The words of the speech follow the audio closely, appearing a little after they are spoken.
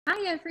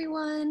Hi,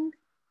 everyone.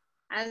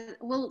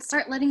 We'll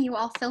start letting you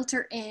all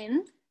filter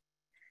in,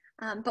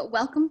 but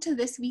welcome to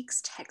this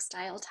week's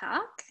Textile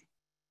Talk.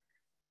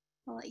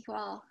 I'll let you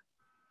all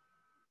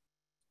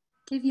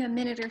give you a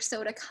minute or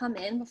so to come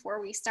in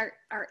before we start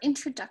our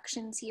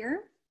introductions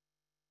here.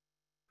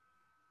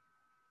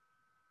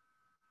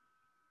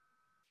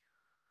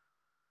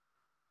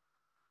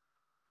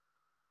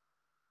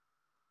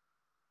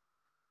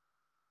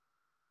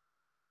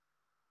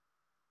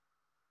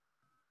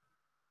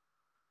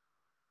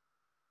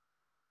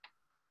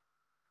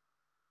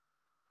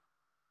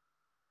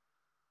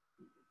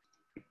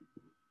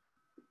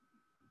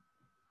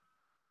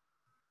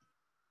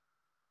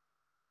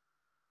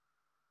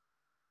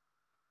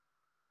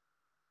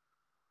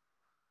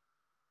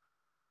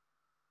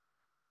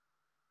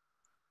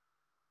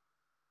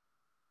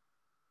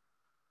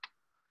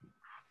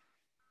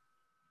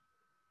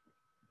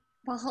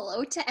 Well,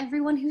 hello to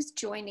everyone who's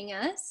joining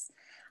us.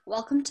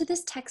 Welcome to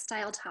this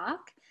Textile Talk.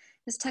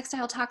 This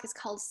Textile Talk is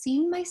called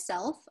Seeing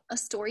Myself, A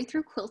Story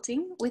Through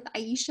Quilting with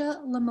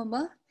Aisha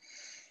Lumumba,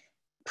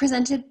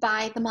 presented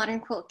by the Modern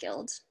Quilt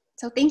Guild.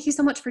 So thank you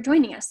so much for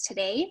joining us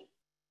today.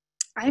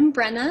 I'm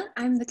Brenna.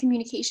 I'm the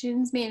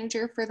communications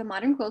manager for the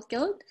Modern Quilt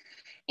Guild.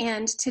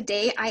 And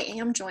today I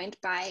am joined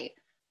by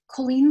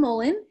Colleen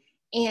Molen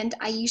and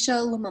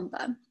Aisha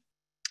Lumumba.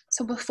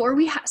 So before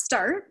we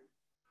start,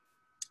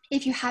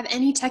 if you have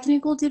any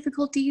technical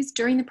difficulties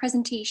during the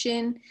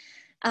presentation,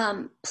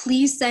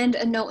 please send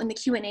a note in the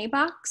Q&A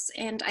box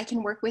and I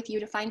can work with you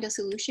to find a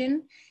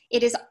solution.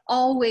 It is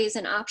always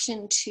an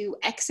option to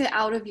exit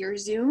out of your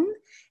Zoom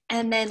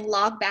and then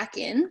log back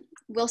in.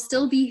 We'll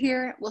still be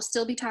here. We'll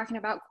still be talking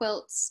about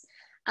quilts.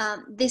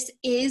 This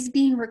is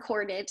being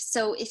recorded,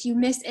 so if you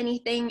miss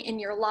anything in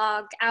your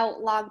log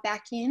out, log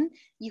back in,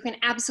 you can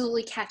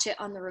absolutely catch it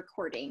on the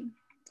recording.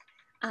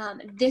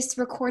 This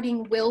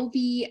recording will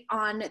be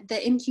on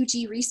the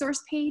MQG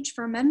resource page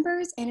for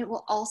members, and it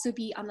will also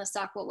be on the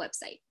Sockquilt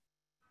website.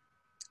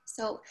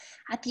 So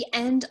at the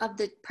end of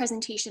the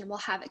presentation, we'll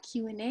have a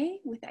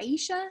Q&A with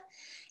Aisha,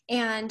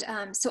 and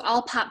so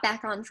I'll pop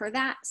back on for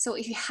that. So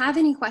if you have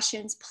any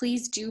questions,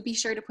 please do be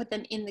sure to put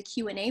them in the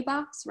Q&A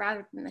box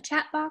rather than the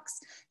chat box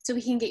so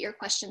we can get your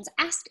questions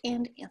asked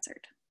and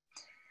answered.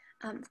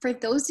 For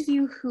those of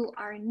you who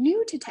are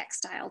new to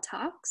Textile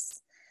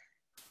Talks,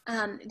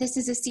 this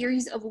is a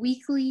series of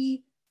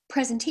weekly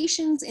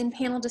presentations and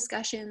panel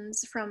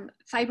discussions from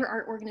fiber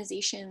art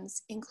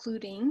organizations,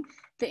 including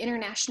the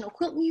International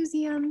Quilt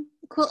Museum,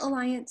 Quilt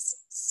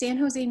Alliance, San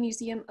Jose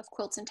Museum of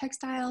Quilts and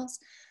Textiles,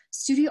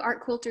 Studio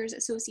Art Quilters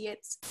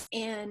Associates,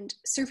 and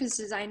Surface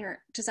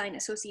Design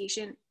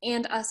Association,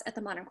 and us at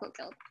the Modern Quilt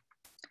Guild.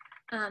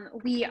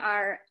 We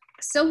are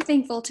so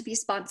thankful to be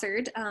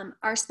sponsored.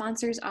 Our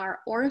sponsors are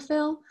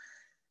Aurifil,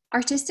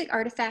 Artistic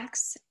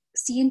Artifacts,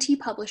 C&T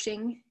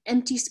Publishing,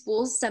 Empty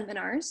Spools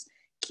Seminars,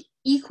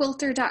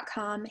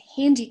 eQuilter.com,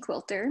 Handy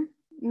Quilter,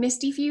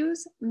 Misty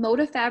Fuse,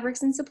 Moda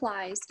Fabrics and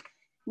Supplies,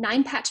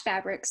 Nine Patch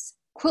Fabrics,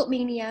 Quilt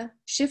Mania,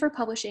 Schiffer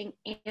Publishing,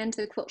 and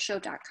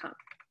thequiltshow.com.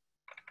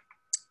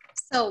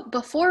 So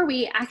before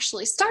we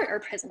actually start our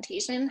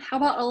presentation, how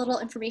about a little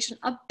information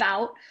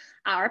about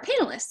our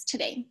panelists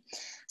today?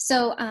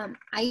 So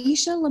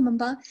Aisha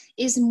Lumumba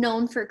is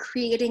known for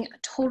creating a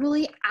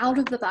totally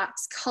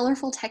out-of-the-box,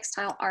 colorful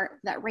textile art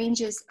that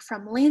ranges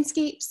from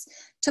landscapes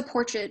to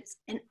portraits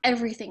and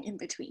everything in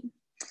between.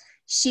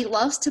 She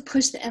loves to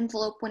push the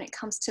envelope when it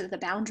comes to the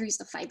boundaries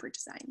of fiber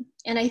design,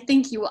 and I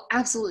think you will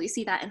absolutely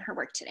see that in her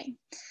work today.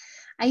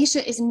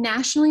 Aisha is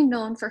nationally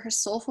known for her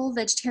soulful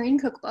vegetarian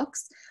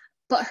cookbooks,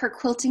 but her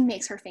quilting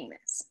makes her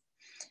famous.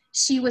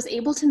 She was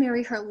able to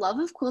marry her love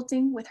of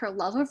quilting with her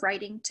love of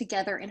writing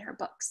together in her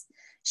books.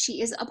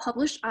 She is a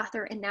published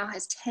author and now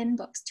has 10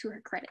 books to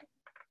her credit.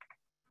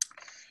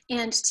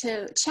 And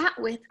to chat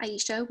with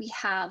Aisha, we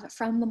have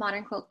from the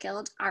Modern Quilt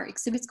Guild, our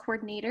exhibits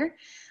coordinator,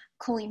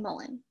 Colleen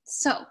Molen.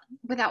 So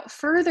without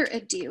further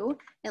ado,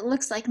 it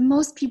looks like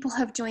most people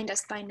have joined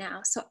us by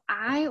now. So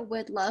I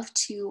would love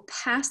to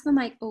pass the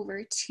mic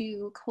over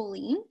to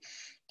Colleen,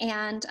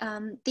 and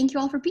thank you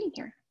all for being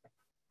here.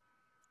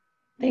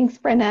 Thanks,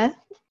 Brenna.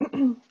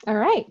 All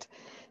right.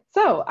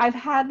 So I've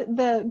had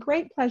the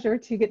great pleasure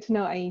to get to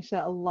know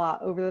Aisha a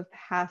lot over the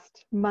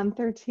past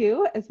month or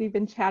two as we've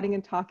been chatting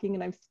and talking,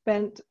 and I've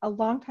spent a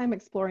long time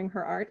exploring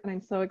her art, and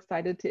I'm so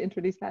excited to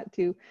introduce that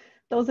to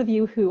those of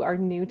you who are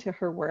new to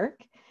her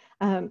work.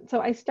 So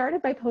I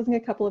started by posing a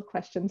couple of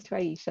questions to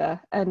Aisha,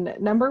 and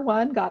number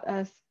one got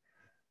us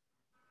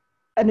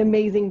an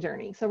amazing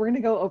journey. So we're going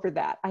to go over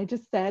that. I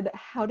just said,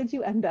 how did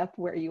you end up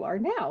where you are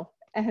now?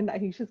 And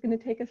Aisha's going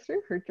to take us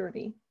through her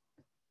journey.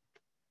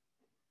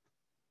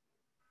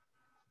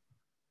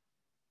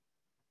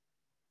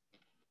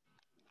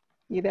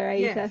 You there,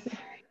 Aisha? Yes.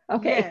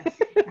 Okay.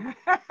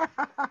 Yes.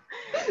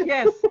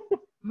 Yes.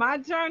 My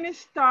journey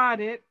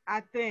started, I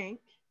think,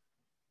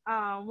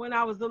 when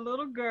I was a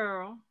little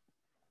girl.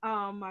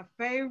 My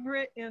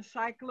favorite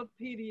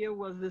encyclopedia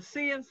was the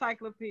Sea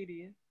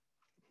Encyclopedia.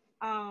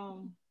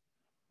 And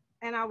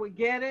I would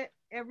get it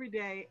every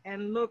day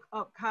and look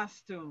up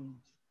costumes.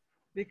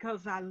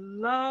 because I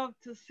love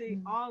to see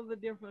all the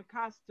different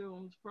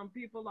costumes from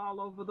people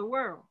all over the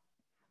world.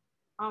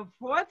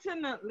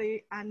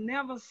 Unfortunately, I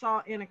never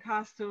saw any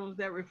costumes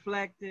that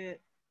reflected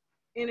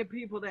any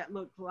people that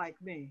looked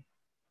like me.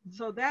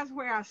 So that's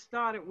where I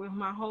started with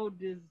my whole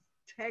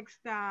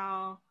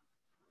textile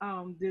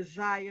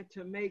desire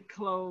to make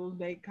clothes,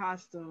 make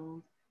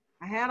costumes.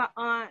 I had an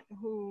aunt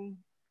who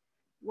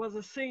was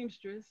a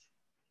seamstress,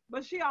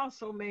 but she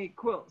also made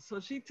quilts. So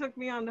she took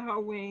me under her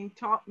wing,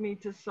 taught me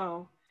to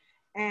sew.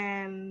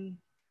 And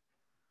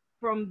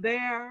from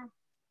there,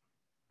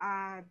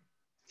 I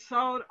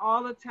sewed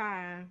all the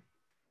time,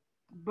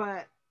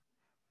 but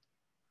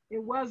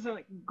it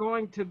wasn't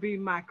going to be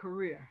my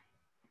career,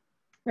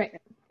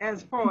 Right.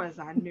 as far as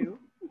I knew.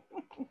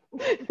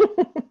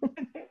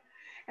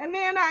 And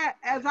then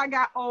as I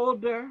got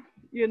older,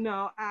 you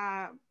know,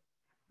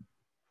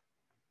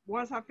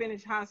 once I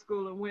finished high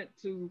school and went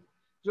to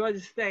Georgia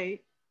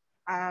State,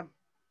 I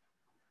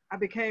I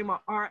became an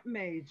art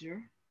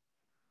major,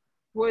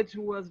 which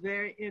was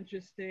very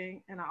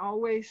interesting. And I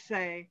always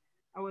say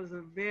I was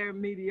a very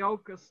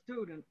mediocre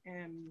student.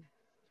 And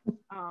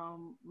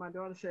my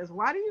daughter says,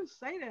 "Why do you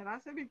say that?" I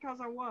said, "Because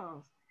I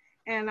was."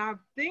 And I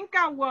think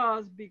I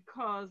was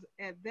because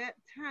at that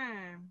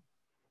time,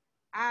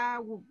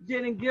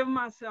 didn't give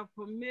myself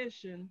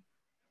permission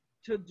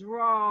to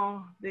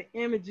draw the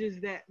images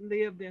that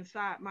lived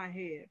inside my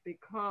head,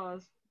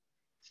 because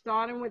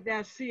starting with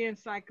that C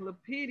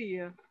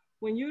encyclopedia,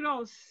 when you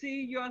don't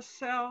see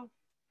yourself,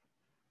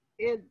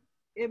 it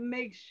it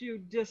makes you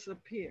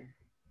disappear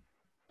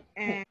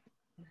and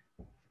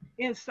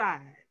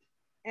inside.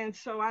 And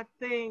so I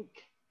think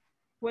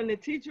when the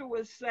teacher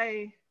would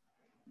say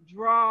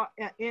draw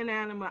an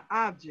inanimate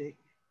object,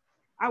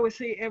 I would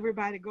see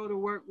everybody go to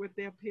work with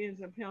their pens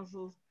and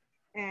pencils,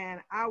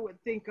 and I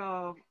would think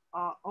of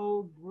an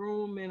old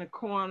broom in a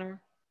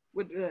corner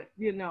with the,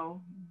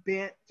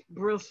 bent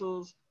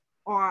bristles,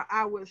 or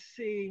I would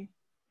see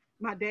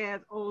my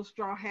dad's old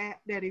straw hat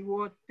that he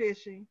wore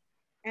fishing,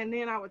 and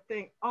then I would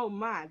think, oh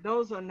my,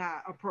 those are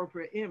not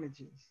appropriate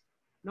images.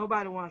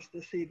 Nobody wants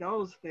to see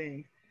those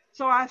things.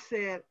 So I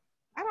said,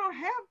 I don't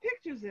have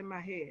pictures in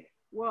my head.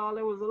 Well,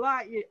 it was a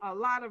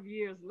lot of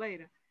years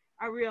later,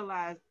 I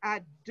realized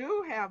I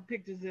do have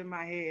pictures in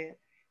my head,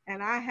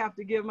 and I have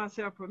to give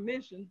myself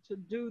permission to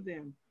do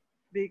them,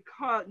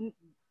 because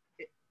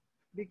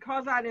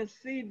I didn't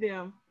see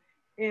them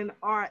in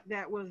art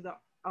that was the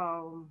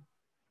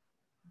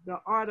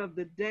art of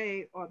the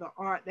day, or the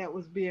art that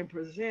was being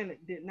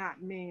presented did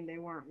not mean they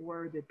weren't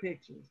worthy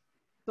pictures.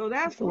 So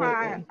that's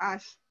why I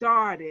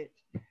started.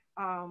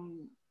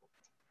 Um,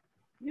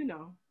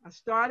 I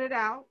started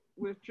out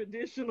with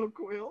traditional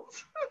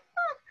quilts,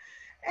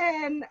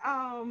 and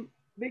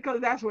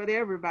because that's what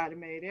everybody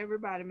made.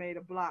 Everybody made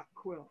a block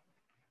quilt.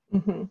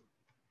 Mm-hmm.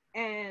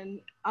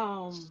 And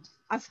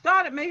I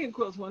started making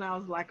quilts when I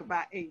was like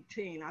about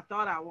 18. I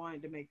thought I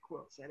wanted to make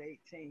quilts at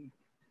 18.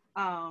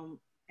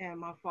 And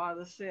my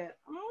father said,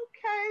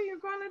 okay, you're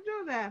going to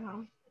do that,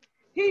 huh?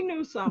 He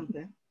knew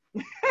something.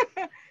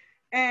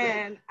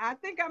 And I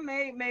think I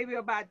made maybe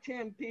about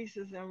 10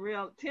 pieces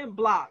 10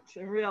 blocks,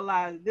 and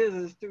realized this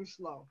is too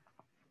slow.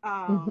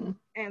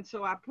 And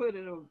so I put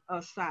it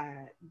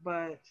aside.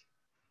 But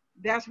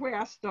that's where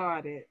I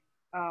started.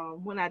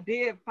 When I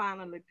did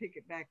finally pick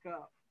it back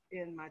up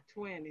in my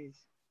 20s,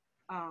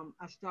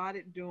 I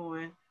started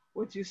doing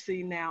what you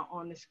see now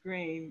on the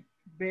screen,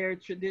 very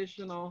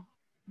traditional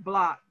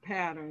block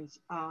patterns.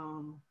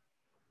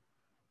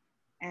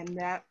 And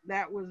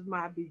that was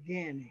my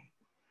beginning.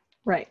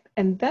 Right.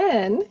 And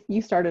then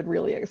you started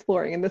really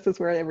exploring, and this is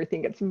where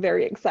everything gets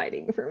very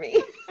exciting for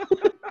me.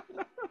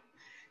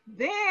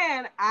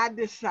 Then I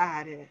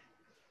decided,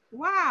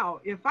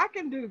 wow, if I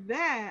can do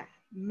that,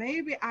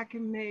 maybe I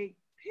can make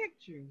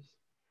pictures.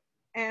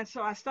 And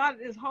so I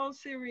started this whole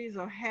series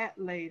of hat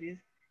ladies,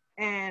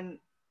 and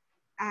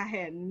I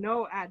had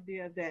no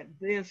idea that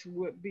this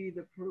would be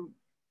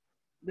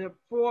the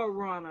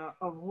forerunner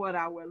of what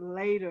I would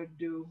later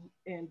do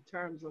in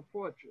terms of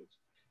portraits.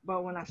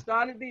 But when I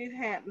started these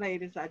hat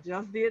ladies, I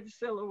just did the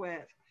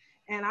silhouettes,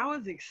 and I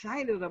was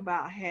excited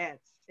about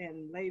hats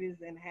and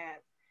ladies in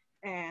hats,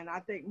 and I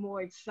think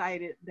more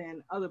excited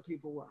than other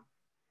people were.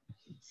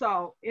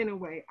 So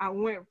anyway, I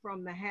went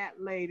from the hat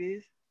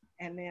ladies,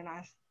 and then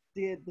I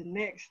did the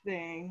next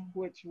thing,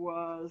 which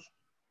was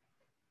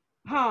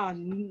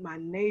my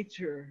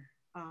nature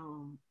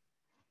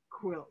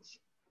quilts.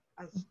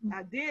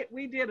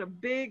 We did a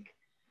big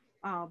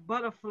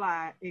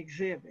butterfly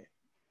exhibit.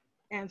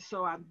 And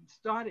so I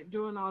started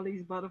doing all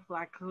these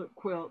butterfly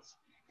quilts.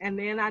 And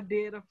then I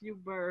did a few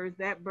birds.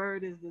 That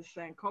bird is the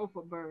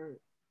Sankofa bird.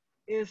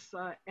 It's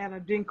an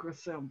Adinkra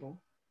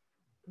symbol,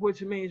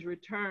 which means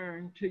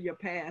return to your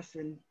past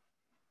and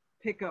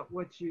pick up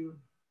what you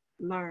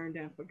learned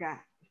and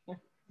forgot.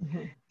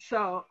 Mm-hmm.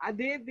 So I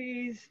did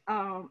these.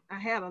 I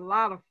had a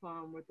lot of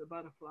fun with the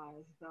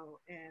butterflies, though,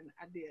 and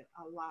I did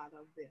a lot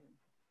of them.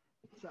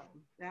 So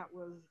that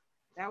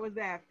was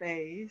that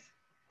phase.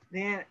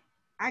 Then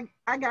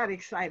I got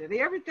excited.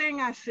 Everything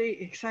I see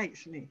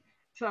excites me.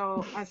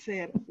 So I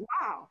said,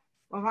 wow,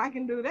 well, if I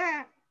can do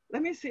that,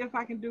 let me see if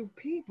I can do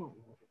people.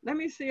 Let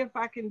me see if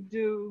I can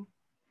do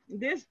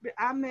this.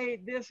 I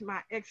made this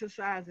my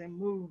exercise and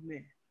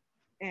movement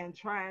and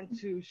trying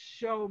to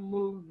show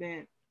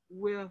movement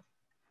with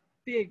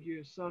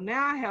figures. So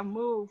now I have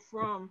moved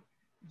from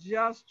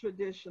just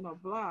traditional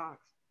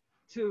blocks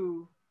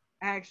to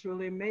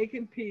actually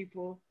making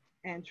people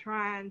and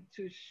trying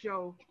to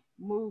show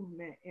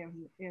movement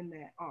in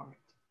that art.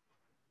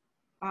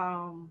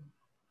 Um,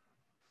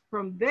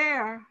 from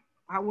there,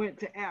 I went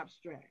to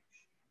abstracts.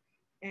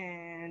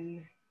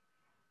 And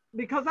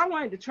because I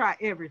wanted to try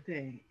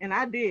everything, and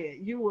I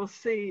did. You will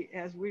see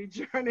as we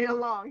journey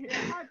along here.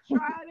 I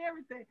tried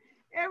everything.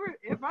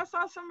 If I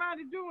saw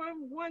somebody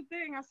doing one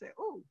thing, I said,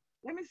 "Oh,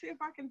 let me see if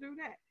I can do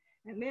that."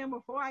 And then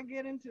before I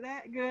get into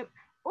that, good.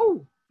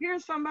 Oh,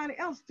 here's somebody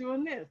else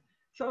doing this.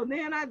 So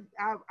then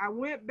I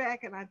went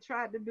back and I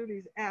tried to do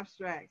these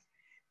abstracts,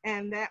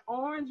 and that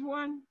orange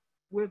one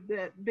with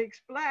that big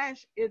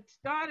splash, it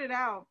started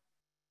out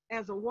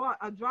as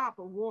a drop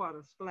of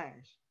water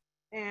splash.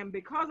 And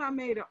because I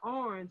made it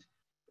orange,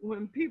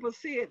 when people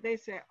see it, they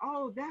say,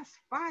 "Oh, that's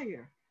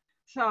fire."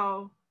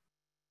 So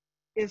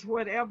it's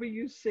whatever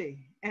you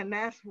see. And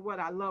that's what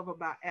I love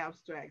about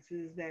abstracts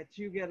is that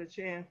you get a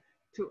chance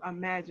to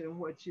imagine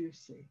what you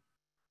see.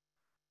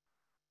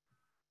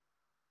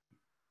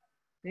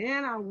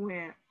 Then I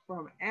went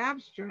from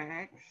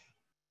abstracts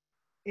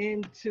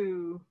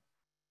into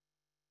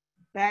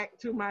back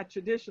to my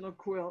traditional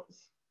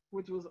quilts,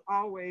 which was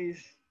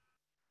always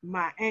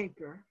my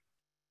anchor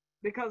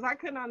because I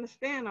couldn't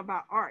understand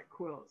about art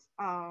quilts.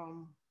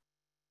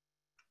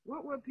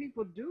 What would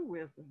people do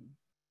with them?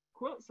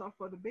 Quilts are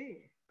for the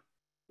bed.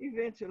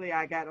 Eventually,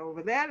 I got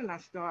over that and I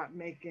started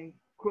making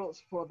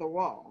quilts for the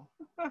wall.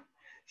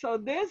 So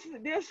this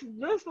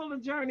little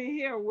journey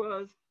here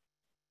was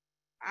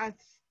I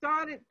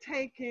started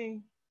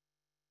taking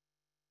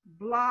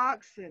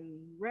blocks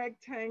and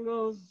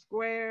rectangles,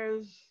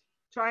 squares,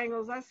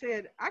 triangles. I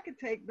said I could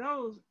take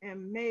those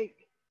and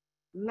make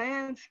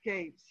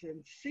landscapes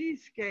and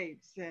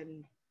seascapes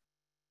and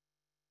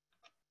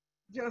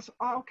just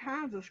all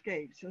kinds of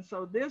scapes. And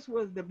so this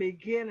was the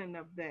beginning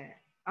of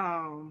that.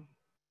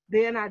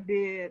 Then I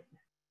did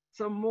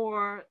some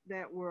more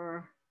that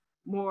were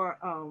more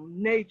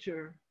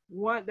nature.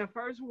 The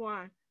first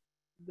one,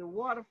 the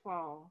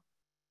waterfall.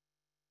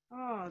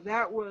 Oh,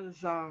 that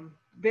was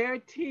very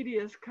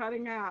tedious,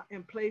 cutting out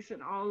and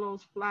placing all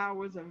those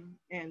flowers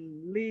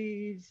and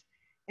leaves.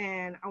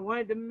 And I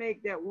wanted to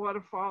make that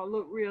waterfall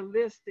look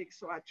realistic.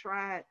 So I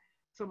tried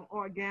some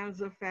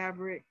organza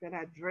fabric that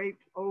I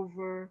draped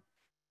over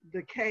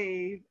the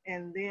cave,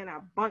 and then I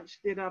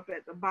bunched it up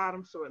at the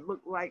bottom so it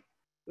looked like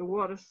the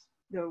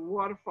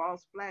waterfall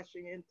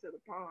splashing into the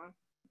pond.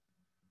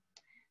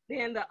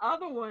 Then the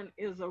other one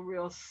is a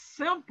real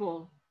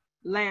simple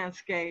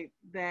landscape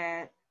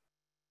that,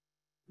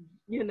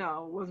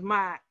 was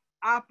my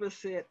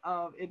opposite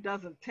of it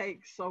doesn't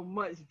take so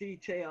much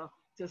detail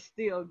to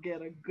still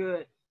get a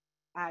good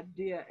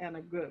idea and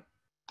a good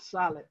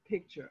solid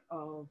picture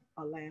of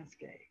a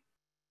landscape.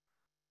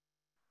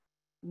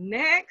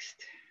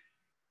 Next,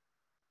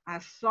 I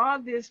saw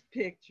this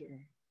picture.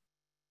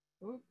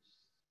 Oops.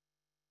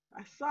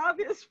 I saw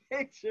this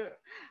picture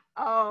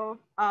of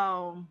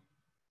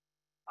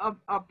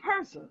a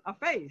person, a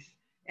face.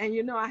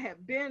 And I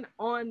had been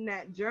on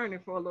that journey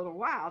for a little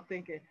while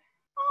thinking,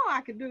 oh,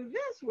 I could do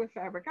this with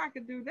fabric. I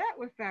could do that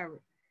with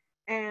fabric.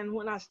 And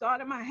when I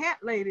started my hat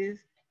ladies,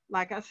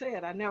 like I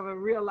said, I never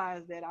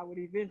realized that I would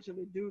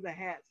eventually do the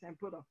hats and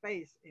put a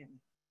face in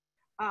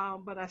it.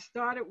 But I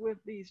started with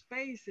these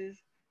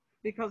faces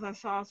because I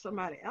saw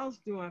somebody else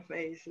doing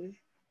faces.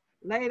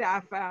 Later,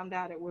 I found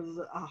out it was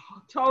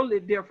totally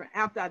different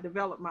after I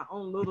developed my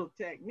own little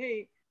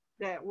technique,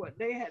 that what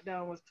they had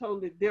done was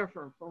totally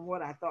different from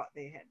what I thought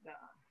they had done.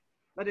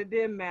 But it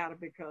didn't matter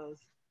because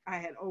I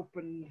had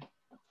opened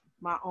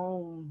my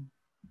own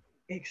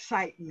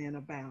excitement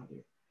about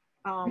it.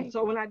 Right.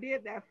 So when I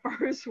did that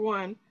first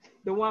one,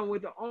 the one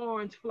with the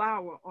orange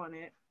flower on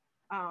it,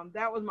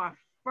 that was my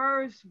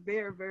very,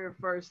 very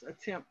first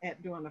attempt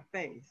at doing a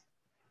face.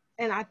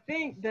 And I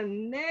think the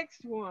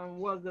next one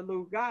was the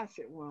Lou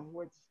Gossett one,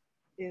 which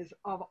is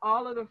of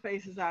all of the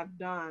faces I've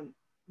done,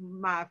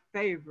 my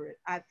favorite,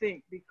 I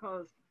think,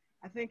 because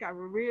I think I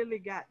really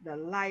got the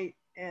light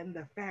and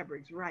the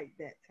fabrics right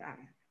that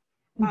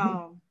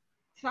time.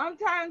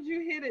 Sometimes you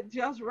hit it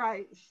just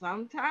right.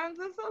 Sometimes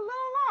it's a little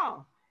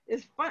off.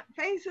 It's fun.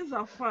 Faces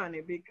are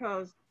funny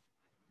because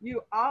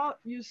you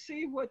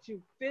see what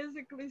you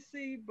physically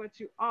see, but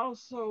you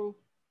also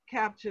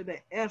capture the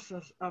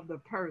essence of the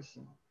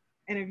person.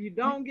 And if you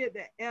don't get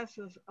the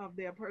essence of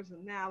their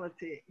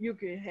personality, you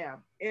can have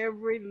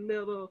every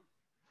little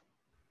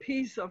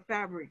piece of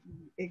fabric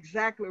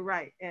exactly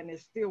right, and it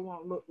still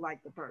won't look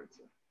like the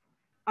person.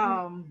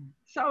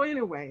 So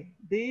anyway,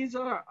 these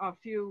are a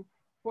few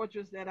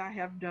portraits that I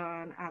have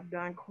done. I've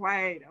done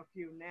quite a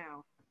few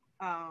now.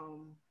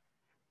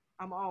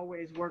 I'm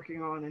always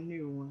working on a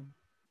new one,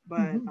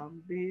 but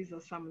these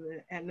are some of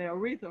the, and the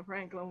Aretha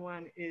Franklin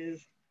one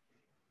is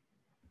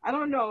I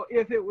don't know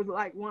if it was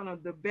like one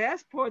of the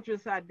best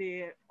portraits I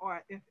did,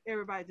 or if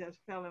everybody just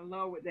fell in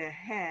love with that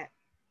hat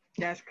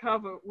that's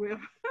covered with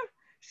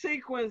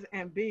sequins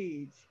and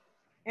beads.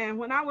 And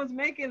when I was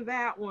making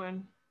that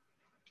one,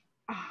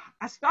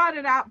 I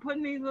started out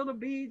putting these little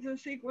beads and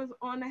sequins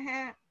on the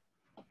hat.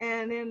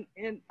 And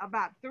in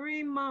about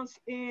 3 months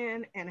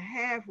in and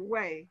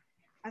halfway,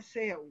 I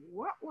said,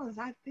 what was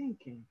I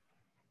thinking?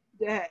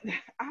 That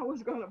I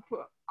was going to put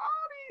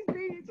all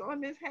these beads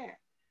on this hat.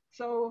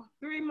 So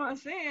 3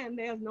 months in,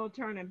 there's no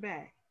turning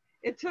back.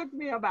 It took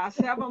me about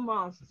 7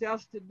 months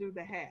just to do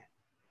the hat.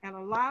 And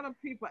a lot of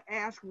people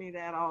ask me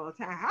that all the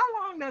time. How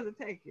long does it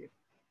take you?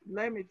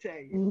 Let me tell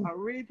you,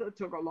 Aretha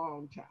took a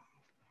long time.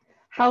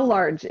 How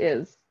large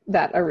is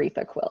that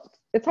Aretha quilt?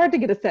 It's hard to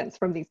get a sense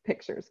from these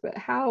pictures, but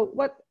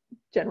what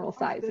general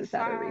size is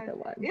that Aretha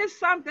one? It's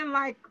something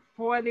like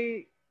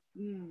 40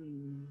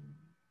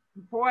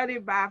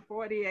 by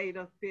 48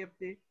 or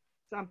 50,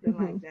 something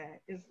like that.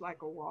 It's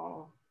like a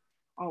wall,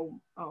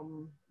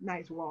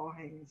 nice wall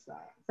hanging size.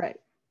 Right.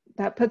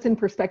 That puts in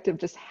perspective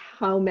just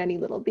how many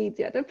little beads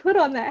you had to put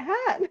on that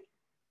hat.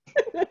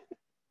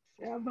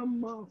 7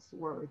 months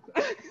worth.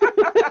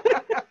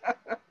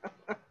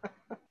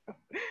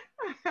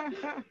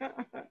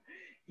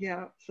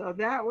 Yeah, so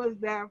that was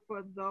that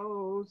for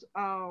those.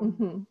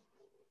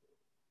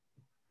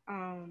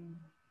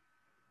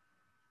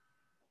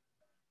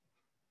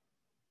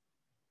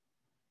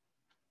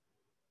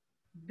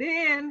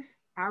 Then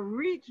I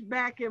reached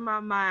back in my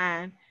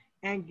mind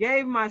and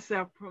gave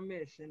myself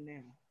permission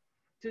now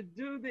to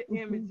do the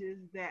images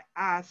that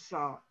I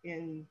saw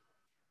in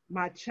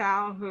my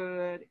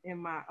childhood, in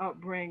my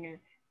upbringing,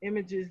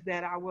 images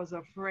that I was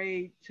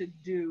afraid to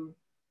do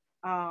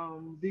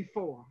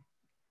before.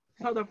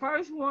 So the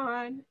first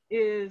one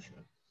is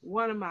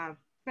one of my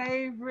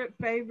favorite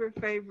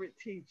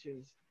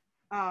teachers.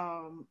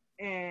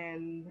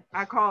 And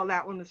I call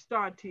that one the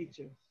star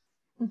teacher.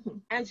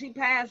 And she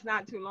passed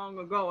not too long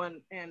ago.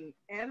 And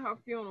at her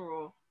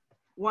funeral,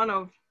 one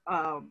of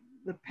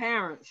the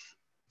parents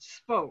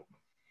spoke.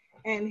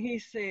 And he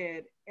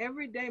said,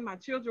 every day my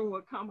children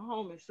would come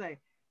home and say,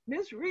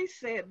 Miss Reese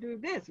said, do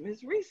this.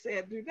 Miss Reese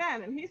said, do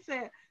that. And he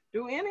said,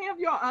 do any of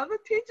your other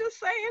teachers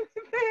say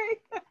anything?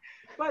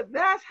 But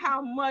that's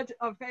how much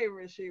a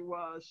favorite she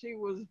was. She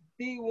was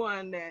the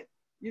one that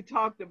you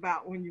talked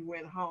about when you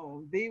went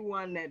home, the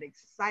one that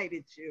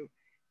excited you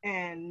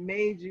and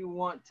made you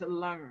want to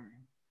learn.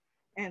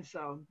 And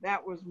so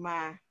that was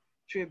my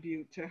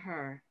tribute to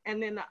her.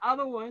 And then the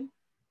other one,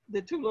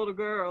 the two little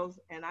girls,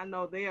 and I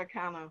know they are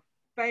kind of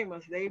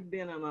famous. They've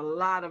been in a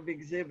lot of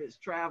exhibits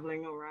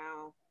traveling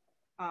around.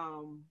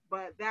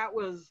 But that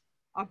was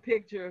a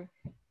picture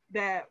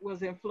that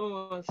was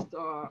influenced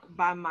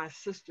by my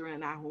sister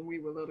and I when we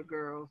were little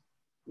girls.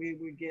 We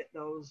would get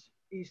those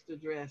Easter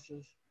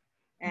dresses.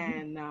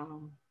 And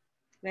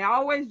they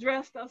always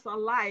dressed us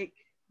alike,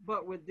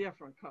 but with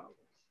different colors.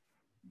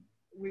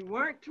 We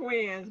weren't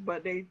twins,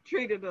 but they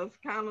treated us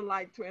kind of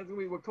like twins.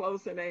 We were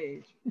close in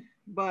age.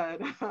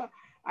 But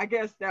I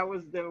guess that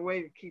was the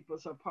way to keep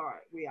us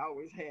apart. We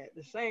always had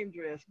the same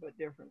dress, but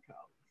different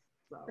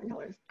colors. Different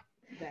colors.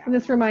 And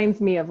this reminds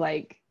me of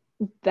like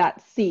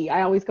that C.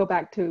 I always go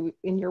back to,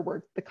 in your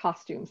work, the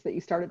costumes that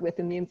you started with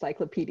in the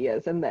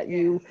encyclopedias, and that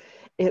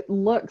it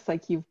looks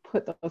like you've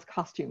put those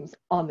costumes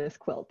on this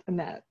quilt, and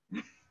that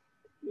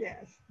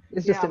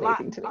is just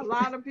amazing to me. A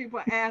lot of people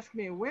ask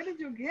me, where did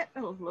you get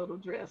those little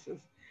dresses?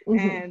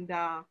 And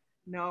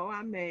no,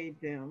 I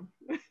made them.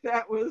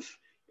 That was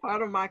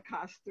part of my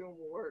costume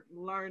work,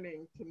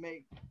 learning to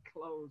make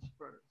clothes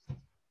first.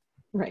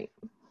 Right.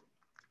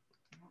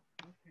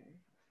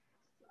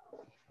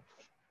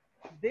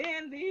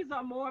 Then these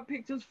are more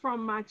pictures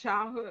from my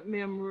childhood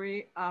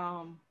memory.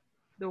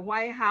 The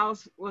White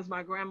House was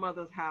my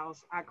grandmother's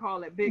house. I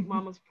call it Big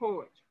Mama's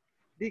porch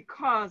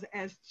because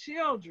as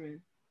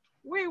children,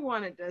 we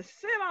wanted to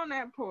sit on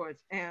that porch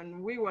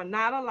and we were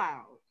not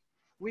allowed.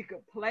 We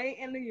could play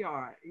in the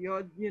yard.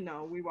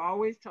 We were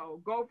always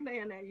told, go play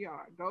in that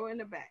yard, go in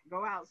the back,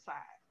 go outside.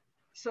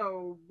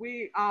 So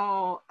we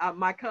all,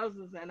 my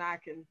cousins and I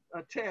can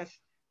attest,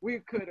 we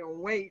couldn't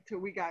wait till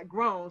we got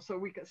grown so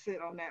we could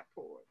sit on that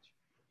porch.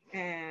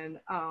 And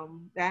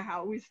that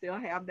house, we still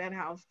have that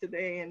house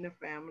today in the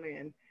family,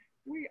 and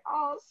we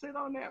all sit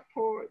on that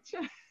porch.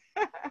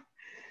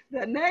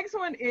 The next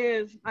one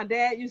is my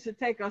dad used to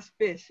take us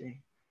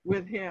fishing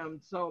with him.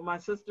 So my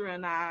sister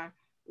and I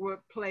would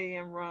play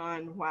and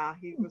run while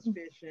he was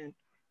fishing.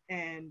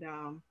 And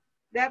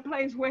that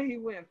place where he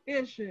went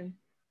fishing,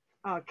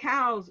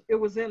 cows, it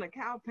was in a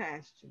cow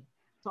pasture.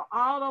 So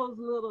all those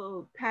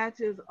little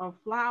patches of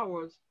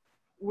flowers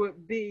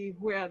would be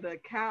where the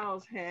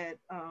cows had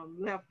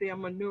left their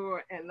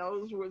manure, and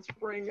those would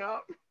spring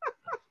up.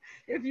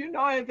 If you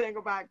know anything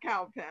about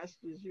cow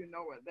pastures, you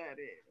know what that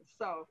is.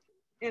 So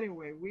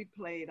anyway, we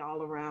played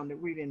all around it.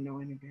 We didn't know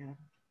any better.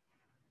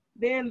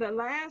 Then the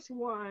last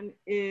one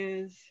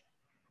is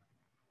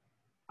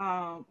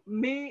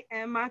me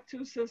and my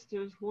two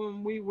sisters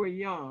when we were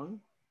young.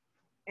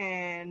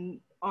 And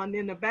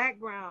in the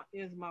background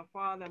is my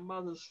father and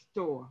mother's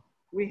store.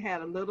 we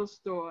had a little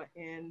store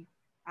in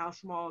our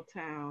small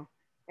town.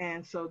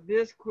 And so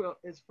this quilt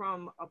is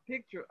from a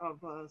picture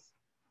of us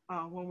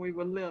when we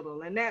were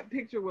little. And that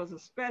picture was a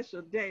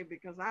special day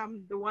because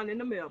I'm the one in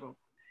the middle.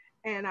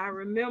 And I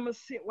remember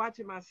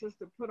watching my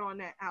sister put on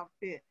that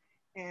outfit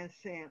and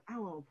saying, I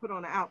want to put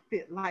on an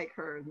outfit like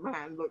hers.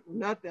 Mine looked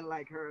nothing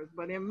like hers.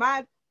 But in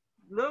my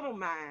little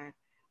mind,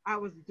 I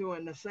was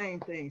doing the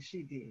same thing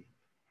she did.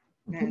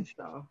 And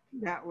so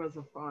that was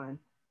a fun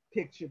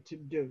picture to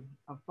do,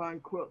 a fun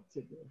quilt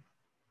to do.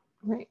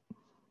 Right.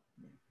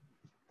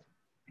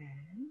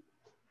 And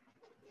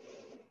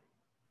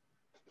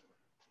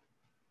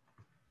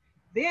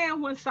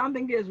then when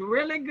something gets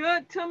really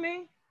good to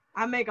me,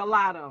 I make a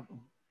lot of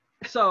them.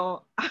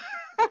 So,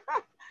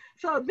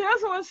 so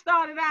this one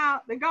started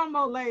out, the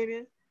gumbo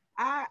ladies,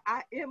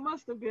 it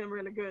must have been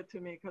really good to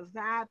me because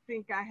I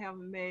think I have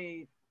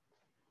made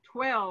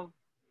 12,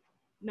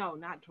 no,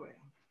 not 12,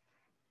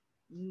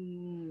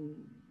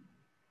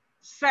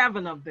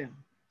 7 of them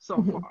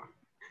so far.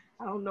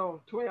 I don't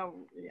know, 12,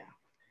 yeah,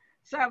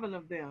 7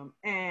 of them.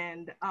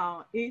 And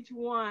each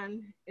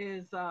one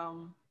is a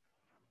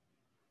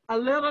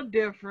little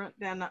different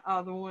than the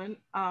other one.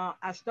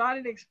 I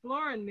started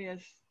exploring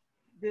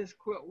this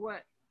quilt.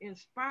 What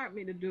inspired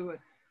me to do it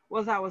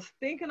was I was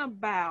thinking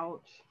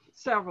about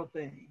several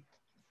things.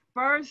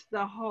 First,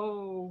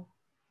 I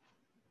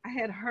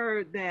had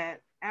heard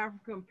that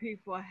African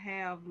people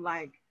have,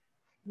 like,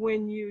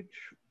 when you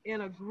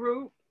in a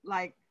group,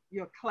 like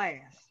your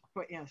class,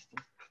 for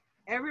instance,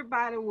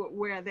 everybody would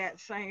wear that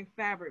same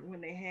fabric when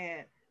they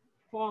had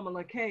formal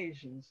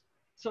occasions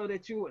so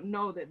that you would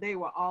know that they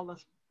were all a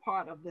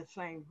part of the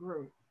same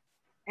group.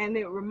 And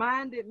it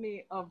reminded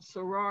me of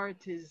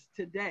sororities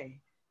today.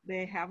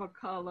 They have a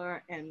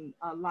color and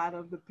a lot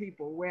of the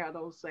people wear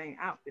those same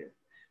outfits.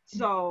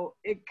 So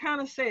it kind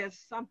of says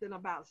something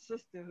about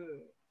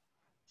sisterhood.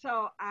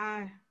 So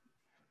at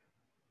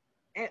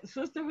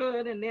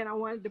sisterhood, and then I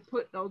wanted to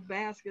put those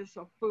baskets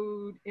of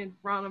food in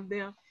front of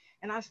them.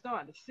 And I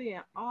started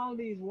seeing all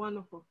these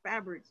wonderful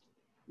fabrics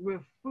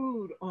with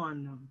food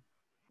on them.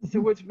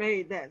 So which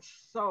made that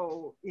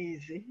so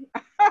easy.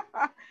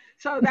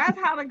 So that's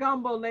how the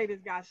gumbo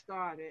ladies got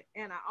started.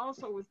 And I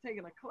also was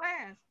taking a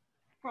class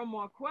from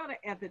Marquetta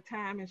at the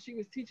time, and she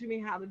was teaching me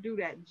how to do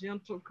that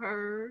gentle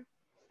curve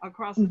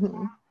across the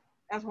top.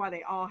 That's why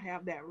they all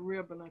have that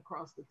ribbon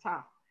across the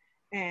top.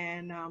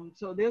 And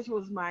so this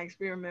was my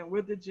experiment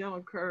with the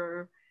gentle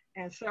curve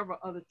and several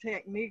other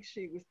techniques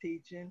she was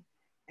teaching.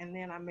 And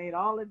then I made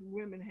all the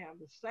women have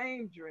the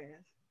same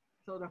dress.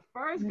 So the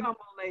first gumbo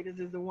ladies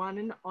is the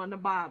one on the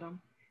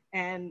bottom,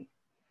 and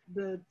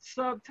the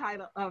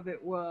subtitle of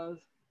it was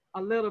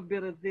a little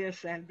bit of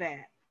this and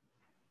that.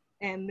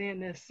 And then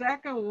the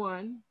second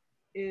one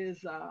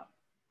is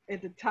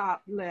at the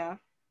top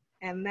left,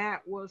 and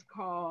that was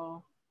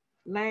called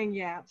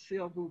Lanyard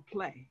S'il vous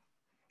plaît.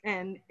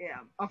 And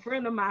a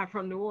friend of mine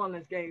from New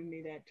Orleans gave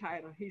me that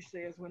title. He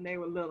says when they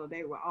were little,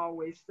 they would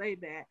always say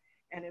that,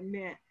 and it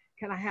meant,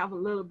 can I have a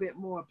little bit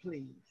more,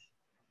 please?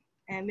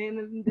 And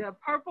then the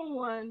purple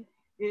one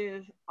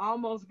is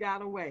Almost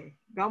Got Away,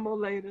 gumbo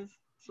ladies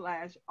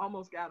 /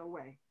 Almost Got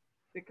Away,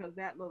 because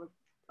that little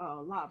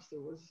lobster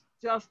was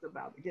just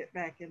about to get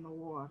back in the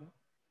water.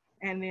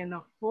 And then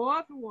the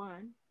fourth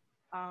one,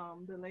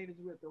 the ladies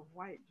with the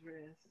white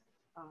dress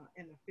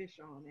and the fish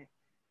on it,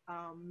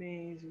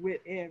 means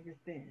with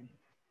everything.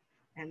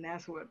 And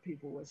that's what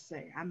people would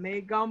say. I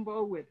made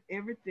gumbo with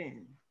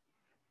everything.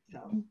 So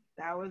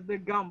that was the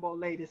gumbo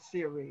ladies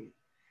series.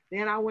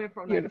 Then I went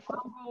from the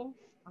gumbo.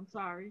 I'm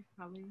sorry,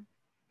 Colleen.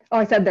 Oh,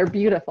 I said they're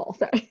beautiful.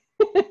 Sorry.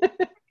 Okay,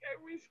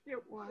 we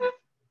skipped one.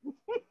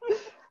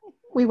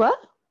 We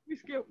what? We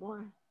skipped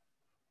one.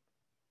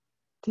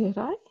 Did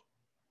I?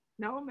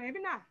 No, maybe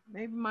not.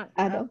 Maybe my.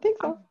 I don't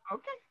think so.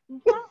 Okay.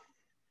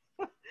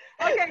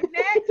 Okay,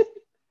 next.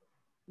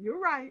 You're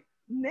right.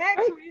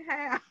 Next we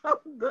have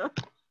the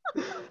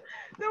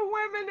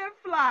women that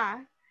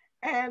fly.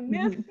 And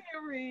this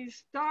series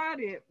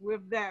started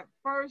with that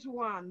first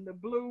one, the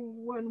blue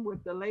one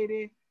with the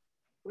lady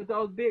with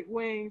those big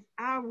wings.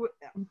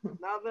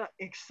 Another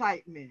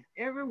excitement.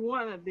 Every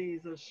one of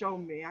these will show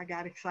me I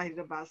got excited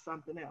about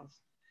something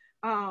else.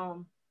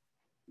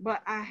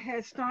 But I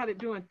had started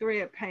doing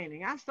thread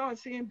painting. I started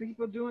seeing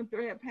people doing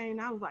thread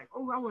painting. I was like,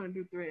 oh, I want to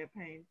do thread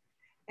painting.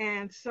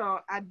 And so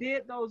I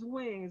did those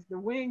wings. The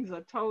wings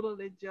are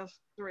totally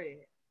just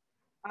thread.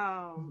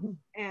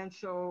 And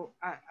so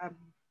I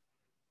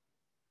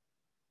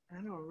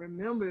don't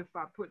remember if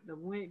I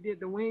did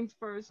the wings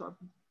first or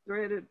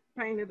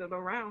painted it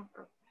around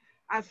her.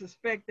 I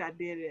suspect I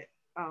did it,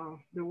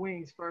 the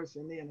wings first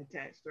and then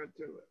attached her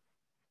to it.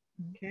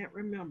 Can't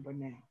remember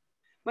now.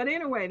 But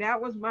anyway,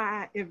 that was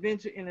my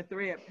adventure in the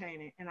thread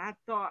painting. And I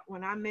thought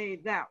when I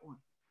made that one,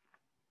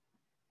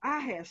 I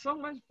had so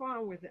much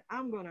fun with it.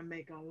 I'm going to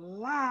make a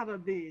lot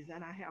of these.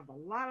 And I have a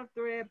lot of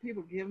thread.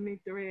 People give me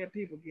thread.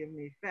 People give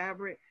me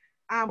fabric.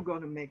 I'm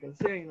going to make a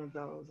zillion of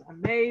those. I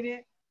made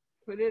it,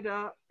 put it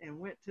up, and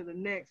went to the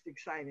next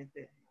exciting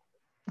thing.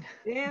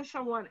 Then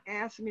someone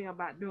asked me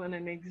about doing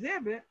an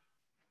exhibit.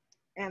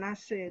 And I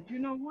said, you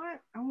know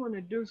what? I want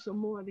to do some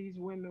more of these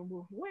women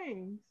with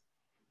wings.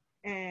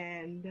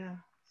 And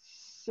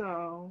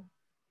so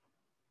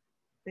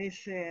they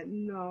said,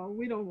 no,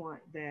 we don't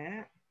want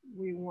that.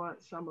 We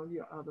want some of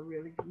your other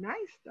really nice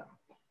stuff.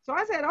 So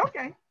I said,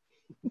 okay.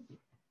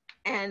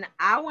 And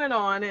I went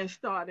on and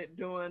started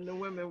doing the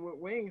women with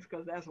wings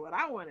because that's what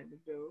I wanted to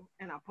do.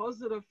 And I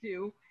posted a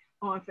few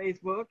on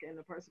Facebook, and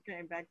the person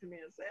came back to me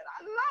and said,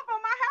 I love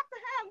them. I have to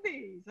have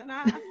these. And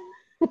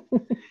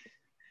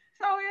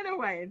so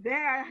anyway,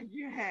 there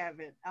you have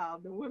it,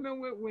 the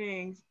women with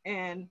wings.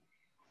 And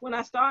when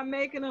I started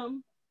making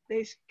them,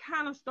 they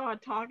kind of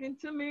start talking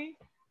to me.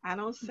 I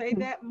don't say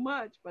that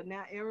much, but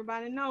now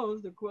everybody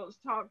knows the quilts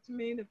talk to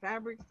me, the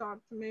fabrics talk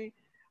to me.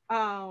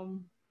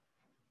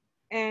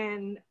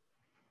 And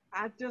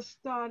I just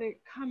started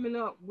coming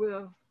up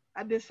with,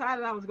 I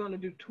decided I was going to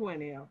do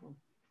 20 of them.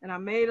 And I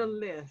made a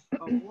list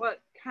of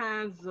what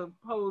kinds of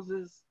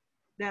poses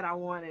that I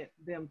wanted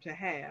them to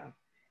have.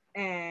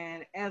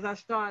 And as I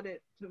started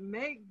to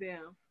make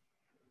them,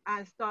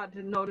 I started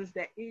to notice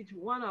that each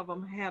one of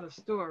them had a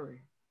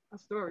story to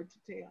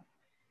tell.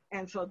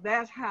 And so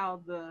that's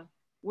how the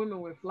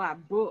Women with Fly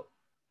book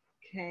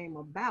came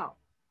about,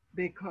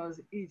 because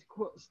each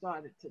quilt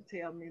started to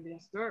tell me their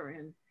story.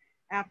 And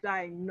after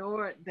I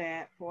ignored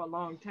that for a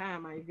long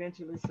time, I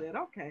eventually said,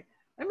 okay,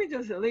 let me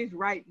just at least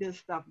write this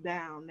stuff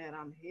down that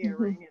I'm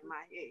hearing in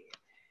my head.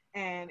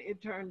 And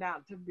it turned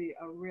out to be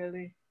a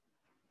really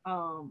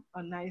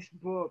a nice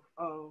book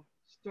of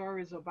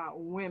stories about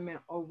women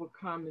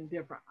overcoming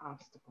different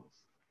obstacles.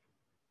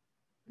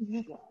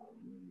 So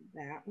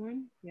that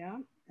one, yeah,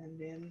 and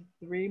then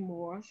 3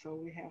 more. So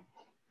we have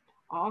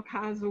all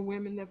kinds of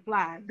women that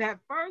fly. That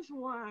first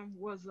one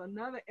was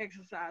another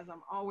exercise.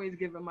 I'm always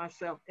giving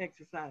myself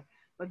exercise,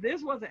 but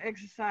this was an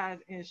exercise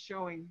in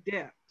showing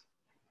depth.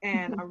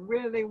 And I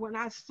really, when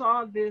I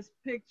saw this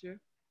picture,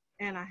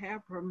 and I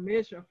have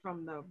permission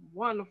from the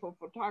wonderful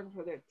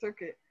photographer that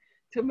took it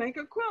to make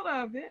a quilt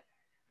of it,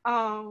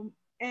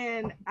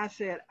 and I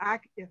said,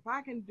 if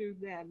I can do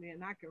that,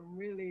 then I can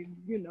really,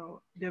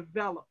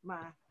 develop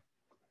my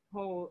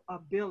whole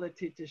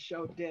ability to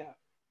show depth.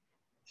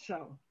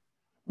 So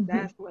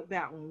that's what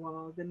that one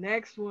was. The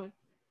next one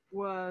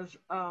was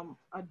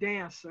a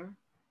dancer,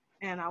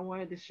 and I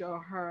wanted to show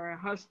her.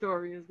 Her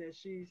story is that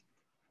she's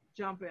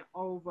jumping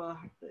over,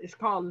 it's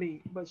called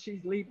leap, but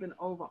she's leaping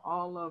over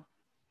all of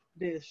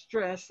the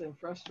stress and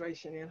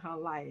frustration in her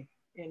life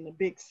in the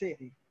big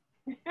city.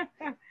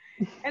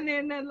 And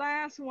then the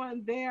last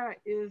one there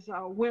is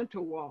a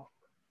winter walk.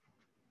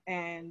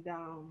 And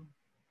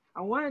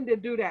I wanted to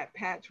do that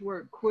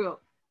patchwork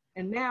quilt.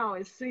 And now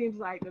it seems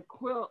like the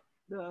quilt,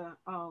 the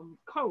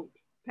coat,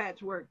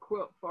 patchwork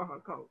quilt for her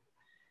coat.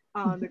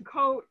 The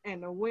coat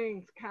and the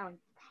wings kind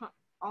of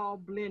all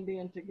blend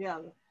in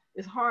together.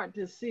 It's hard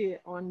to see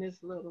it on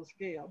this little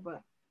scale,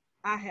 but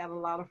I had a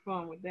lot of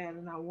fun with that.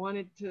 And I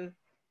wanted to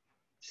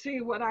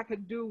see what I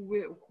could do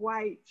with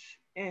whites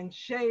and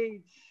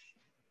shades,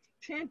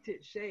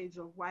 tinted shades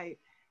of white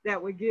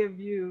that would give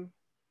you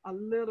a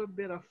little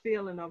bit of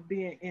feeling of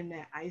being in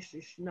that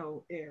icy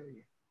snow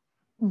area.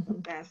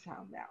 So that's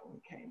how that one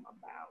came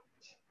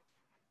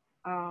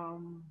about.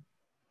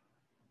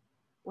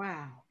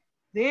 Wow.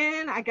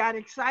 Then I got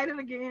excited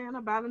again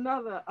about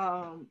another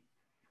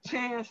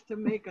chance to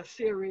make a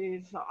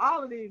series. So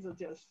all of these are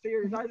just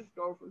series. I just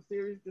go from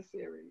series to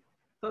series.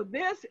 So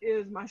this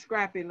is my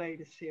Scrappy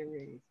Lady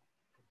series.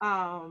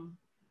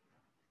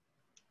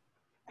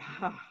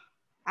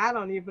 I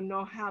don't even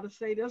know how to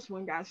say this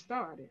one got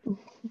started.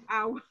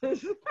 I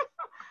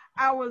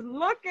was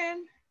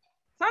looking,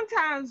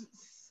 sometimes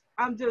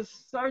I'm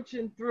just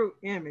searching through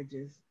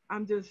images.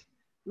 I'm just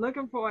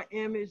looking for an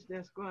image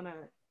that's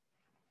gonna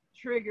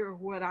trigger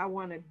what I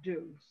wanna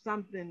do,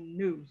 something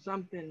new,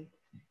 something.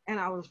 And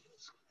I was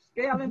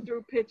scaling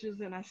through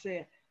pictures and I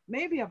said,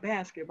 maybe a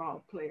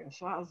basketball player.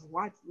 So I was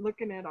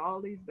looking at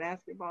all these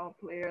basketball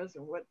players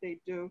and what they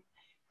do.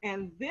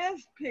 And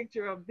this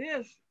picture of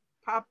this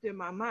popped in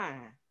my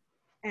mind.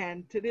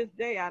 And to this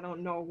day, I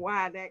don't know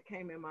why that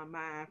came in my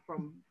mind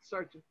from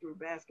searching through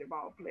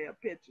basketball player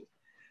pictures.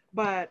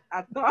 But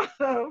I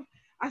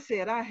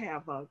said, I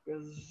have a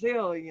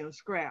gazillion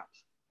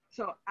scraps.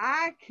 So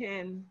I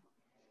can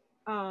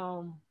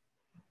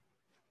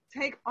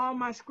take all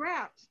my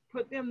scraps,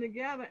 put them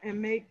together and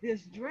make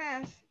this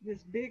dress,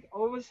 this big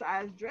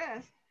oversized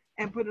dress,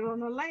 and put it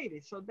on a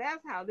lady. So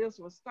that's how this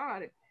was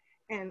started.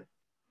 And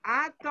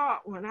I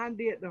thought when I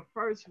did the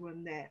first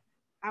one that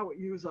I would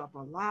use up a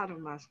lot of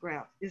my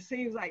scraps. It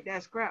seems like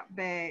that scrap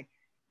bag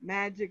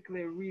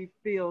magically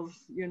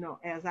refills,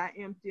 as I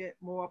empty it,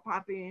 more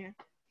pop in.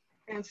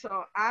 And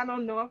so I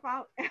don't know if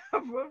I'll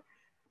ever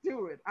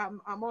do it.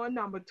 I'm on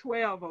number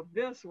 12 of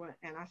this one,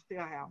 and I still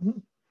have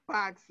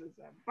boxes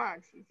and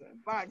boxes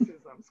and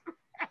boxes of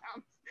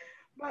scraps,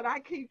 but I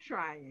keep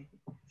trying.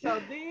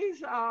 So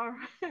these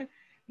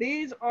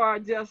are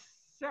just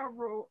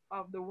several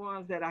of the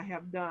ones that I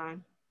have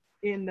done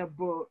in the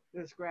book,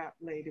 the Scrap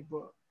Lady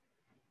book.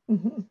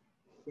 Mm-hmm.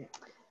 Yeah.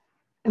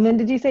 And then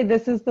did you say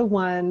this is the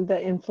one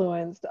that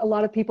influenced, a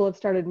lot of people have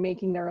started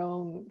making their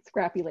own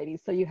Scrappy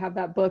Ladies. So you have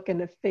that book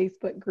and a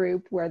Facebook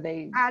group where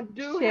they I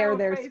do share have a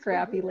their Facebook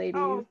Scrappy group. Ladies.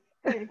 Oh,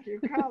 thank you,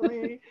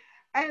 Colleen.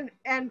 And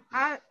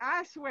I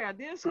swear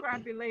this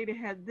Scrappy Lady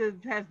has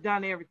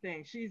done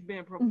everything. She's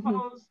been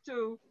proposed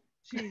to.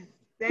 She's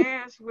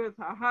danced with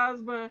her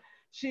husband.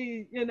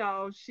 She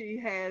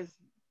has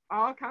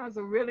all kinds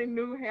of really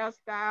new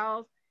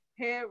hairstyles,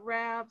 head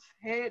wraps,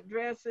 head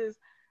dresses.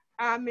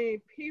 I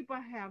mean, people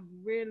have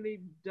really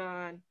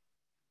done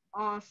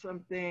awesome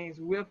things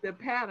with the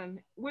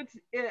pattern,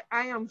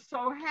 I am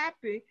so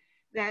happy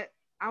that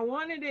I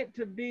wanted it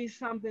to be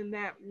something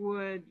that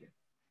would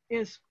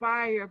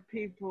inspire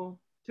people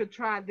to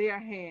try their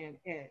hand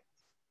at.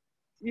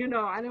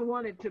 I didn't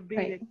want it to be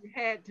Right. that you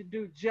had to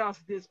do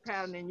just this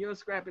pattern and your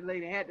Scrappy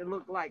Lady had to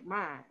look like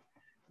mine.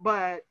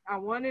 But I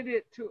wanted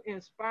it to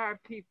inspire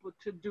people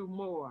to do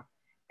more.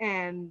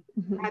 And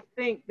I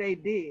think they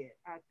did.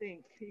 I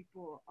think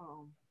people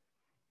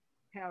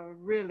have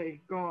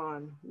really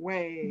gone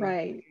way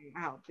Right.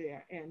 out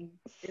there. And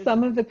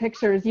Some of the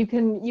pictures you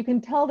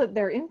can tell that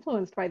they're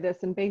influenced by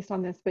this and based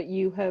on this, but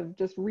you have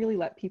just really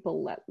let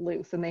people let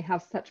loose and they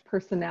have such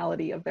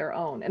personality of their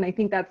own. And I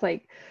think that's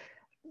like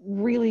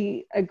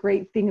really a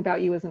great thing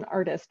about you as an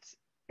artist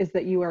is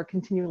that you are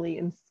continually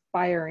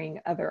inspiring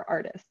other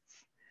artists.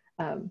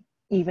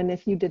 Even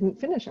if you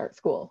didn't finish art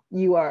school,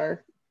 you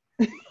are.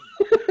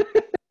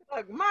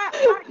 Look,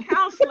 my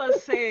counselor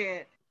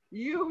said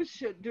you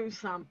should do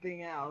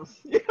something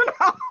else,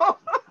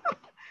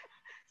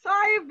 So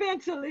I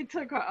eventually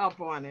took her up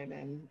on it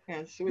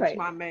and switched Right.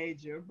 my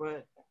major,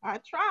 but I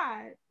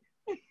tried.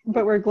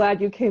 But we're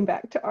glad you came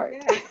back to art.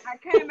 Yeah, I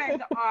came back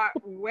to art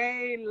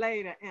way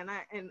later, and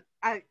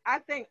I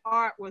think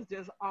art was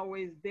just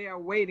always there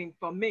waiting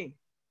for me.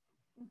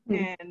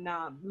 And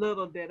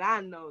little did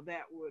I know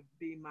that would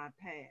be my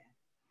path.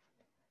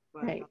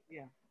 But Right.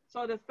 yeah.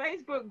 So the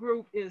Facebook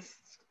group is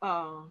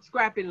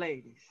Scrappy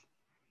Ladies.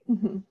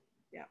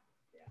 Yeah.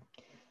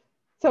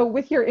 So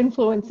with your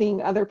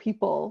influencing other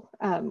people,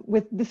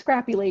 with the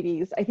Scrappy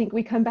Ladies, I think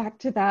we come back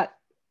to that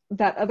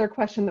other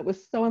question that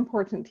was so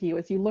important to you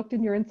as you looked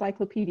in your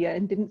encyclopedia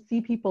and didn't see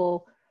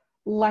people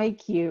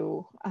like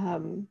you.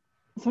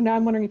 So now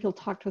I'm wondering if you'll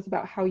talk to us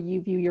about how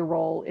you view your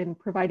role in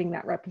providing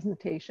that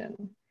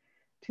representation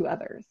to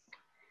others.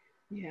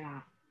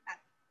 Yeah.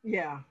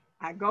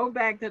 I go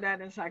back to that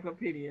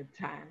encyclopedia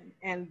time,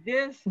 and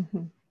this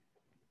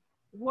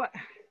what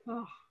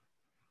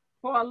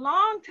for a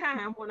long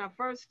time when I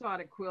first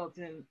started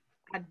quilting,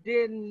 I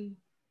didn't,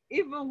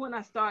 even when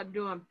I started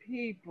doing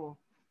people,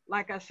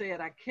 like I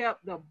said, I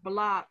kept the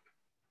block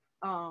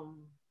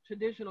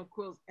traditional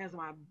quilts as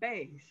my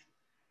base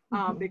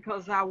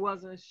because I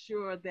wasn't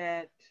sure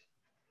that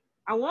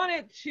I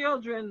wanted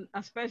children,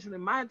 especially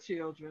my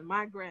children,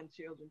 my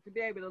grandchildren, to be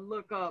able to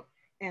look up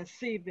and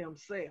see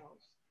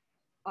themselves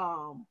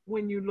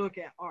when you look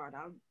at art.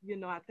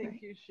 I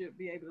think you should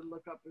be able to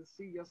look up and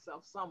see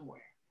yourself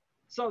somewhere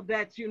so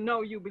that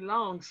you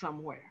belong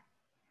somewhere.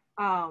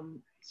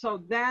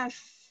 So that's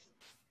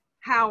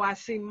how I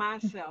see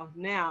myself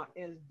now,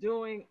 is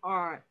doing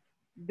art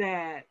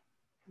that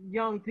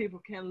young people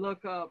can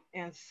look up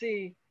and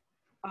see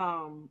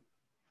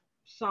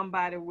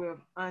somebody with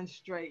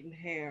unstraightened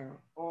hair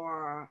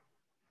or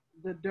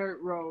the dirt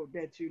road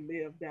that you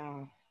live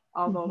down,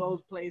 although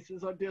those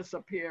places are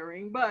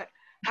disappearing. But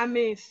I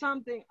mean,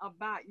 something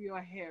about your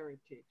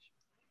heritage,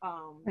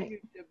 you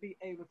should be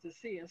able to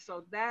see. And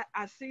so that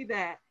I see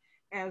that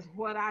as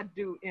what I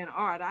do in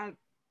art.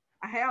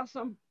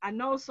 I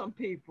know some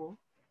people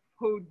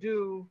who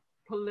do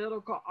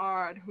political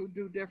art, who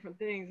do different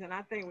things, and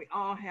I think we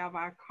all have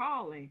our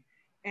calling.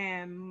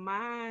 And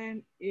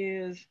mine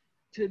is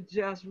to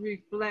just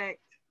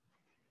reflect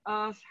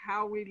us,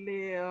 how we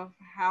live,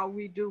 how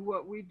we do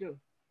what we do,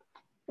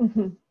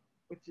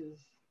 which is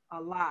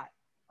a lot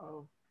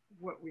of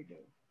what we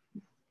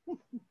do.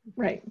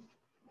 Right.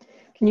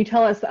 Can you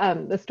tell us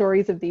the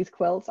stories of these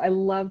quilts? I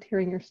loved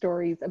hearing your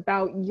stories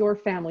about your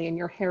family and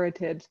your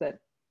heritage that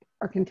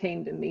are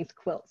contained in these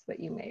quilts that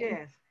you made.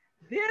 Yes.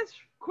 This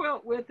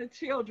quilt with the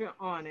children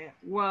on it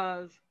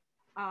was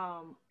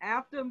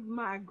after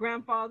my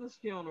grandfather's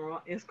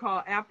funeral. It's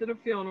called After the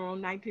Funeral,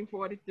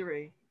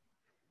 1943.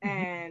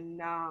 And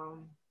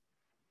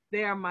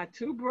they are my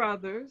two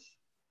brothers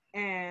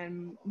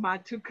and my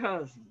two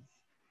cousins.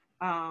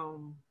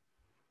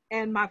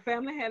 And my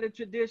family had a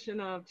tradition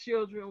of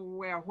children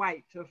wear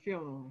white to a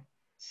funeral.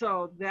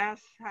 So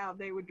that's how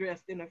they were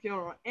dressed in a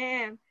funeral.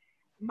 And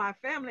my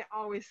family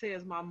always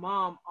says my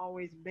mom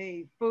always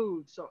made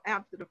food. So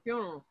after the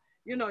funeral,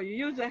 you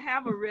usually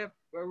have a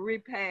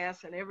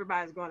repast and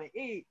everybody's going to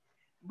eat,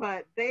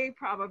 but they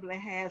probably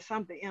had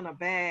something in a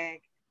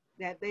bag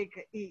that they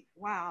could eat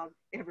while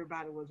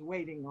everybody was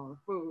waiting on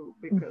food,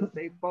 because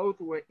they both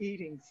were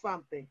eating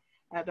something.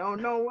 I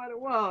don't know what it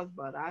was,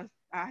 but I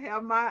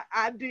have my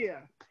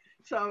idea.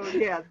 So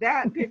yeah,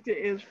 that picture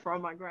is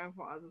from my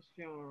grandfather's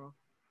funeral.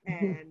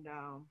 And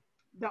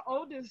my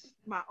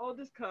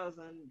oldest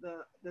cousin,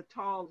 the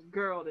tall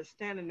girl that's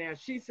standing there,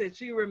 she said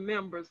she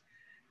remembers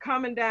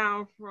coming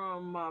down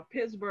from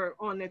Pittsburgh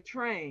on the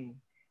train,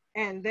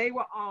 and they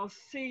were all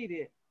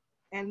seated,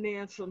 and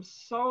then some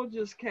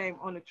soldiers came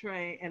on the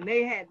train, and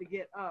they had to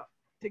get up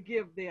to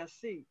give their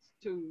seats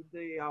to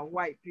the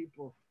white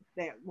people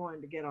that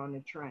wanted to get on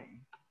the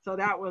train. So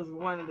that was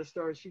one of the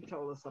stories she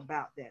told us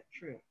about that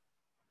trip.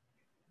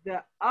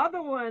 The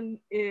other one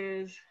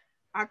is,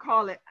 I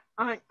call it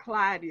Aunt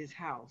Clyde's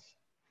house.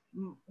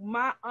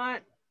 My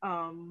aunt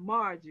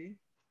Margie,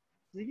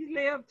 she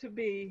lived to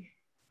be,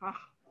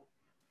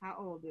 how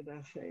old did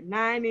I say?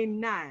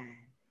 99.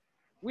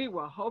 We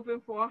were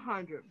hoping for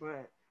 100,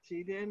 but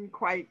she didn't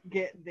quite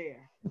get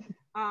there.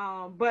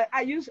 But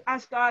I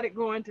started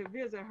going to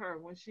visit her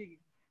when she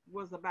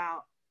was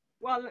about,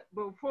 well,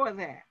 before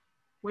that,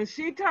 when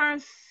she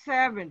turned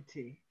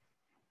 70,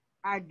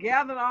 I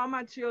gathered all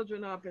my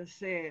children up and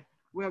said,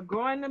 we're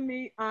going to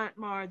meet Aunt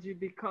Margie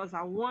because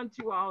I want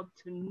you all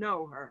to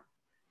know her.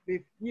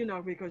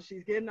 Because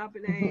she's getting up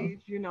in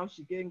age,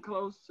 she's getting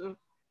close to,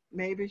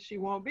 maybe she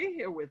won't be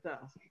here with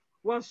us.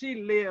 Well, she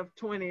lived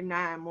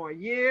 29 more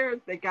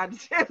years. They got a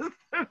chance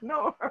to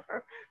know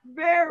her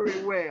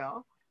very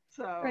well.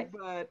 So, right.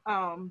 But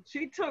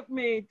she took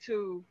me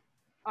to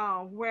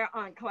where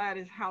Aunt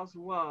Clyde's house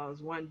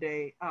was one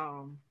day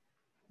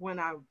when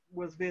I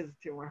was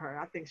visiting with her.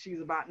 I think she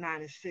was about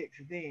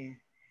 96 then.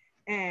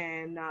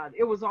 And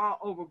it was all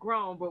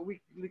overgrown, but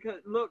we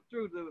could look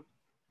through the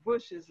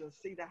bushes and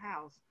see the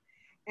house.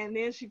 And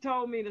then she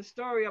told me the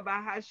story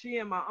about how she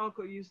and my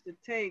uncle used to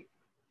take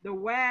the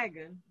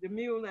wagon, the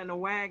mule and the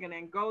wagon,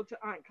 and go to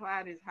Aunt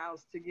Clyde's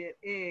house to get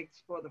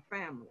eggs for the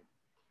family.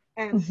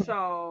 And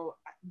so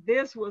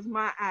this was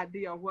my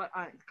idea of what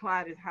Aunt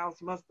Clyde's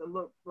house must have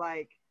looked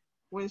like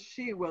when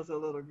she was a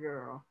little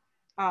girl.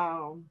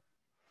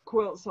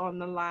 Quilts on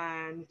the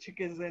line,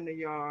 chickens in the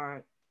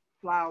yard,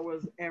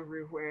 flowers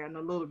everywhere, and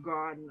a little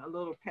garden, a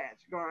little patch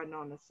garden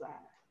on the side.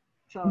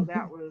 So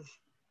that was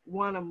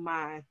one of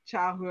my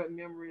childhood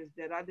memories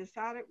that I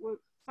decided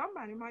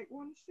somebody might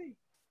want to see.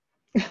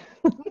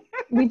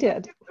 We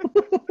did.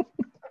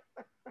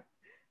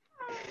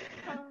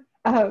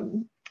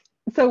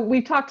 So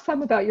we talked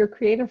some about your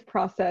creative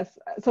process.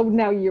 So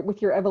now you're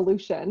with your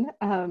evolution,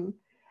 and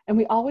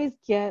we always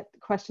get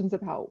questions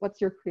about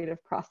what's your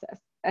creative process,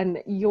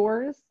 and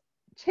yours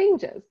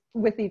changes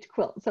with each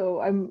quilt.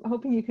 So I'm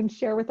hoping you can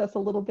share with us a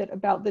little bit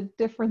about the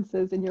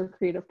differences in your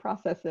creative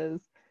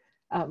processes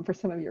for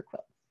some of your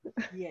quilts.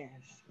 Yes,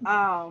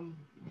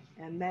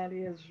 and that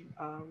is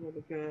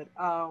really good.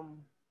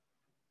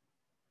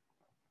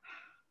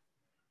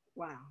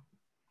 Wow.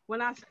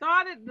 When I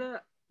started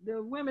the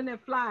Women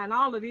That Fly, and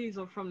all of these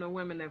are from the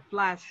Women That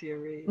Fly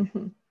series,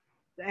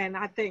 and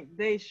I think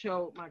they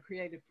showed my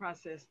creative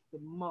process the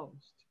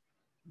most.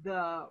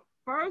 The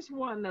first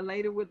one, the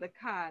lady with the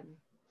cotton,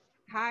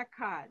 high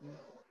cotton,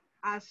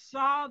 I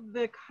saw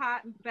the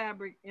cotton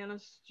fabric in a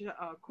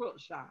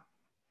quilt shop,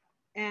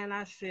 and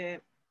I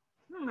said,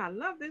 I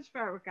love this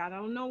fabric. I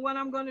don't know what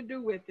I'm going to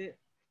do with it,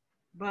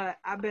 but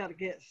I better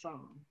get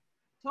some.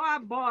 So I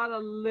bought a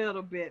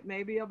little bit,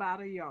 maybe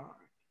about a yard.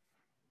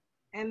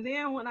 And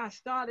then when I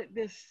started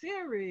this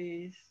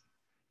series,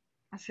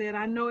 I said,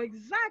 I know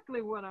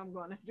exactly what I'm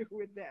going to do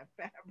with that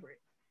fabric.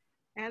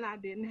 And I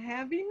didn't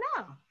have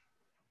enough.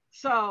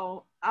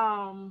 So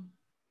I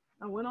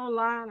went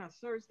online, I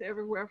searched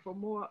everywhere for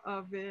more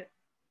of it.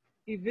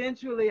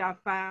 Eventually I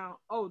found,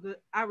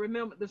 I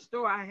remember the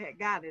store I had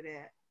got it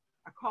at.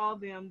 I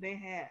called them, they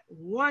had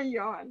 1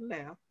 yard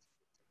left.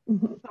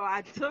 So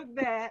I took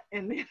that,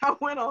 and then I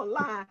went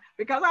online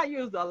because I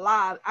used a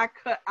lot.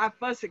 I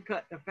fussy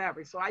cut the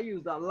fabric, so I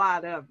used a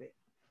lot of it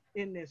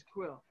in this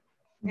quilt.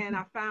 And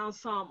I found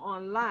some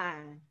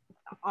online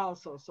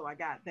also, so I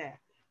got that.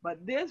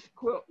 But this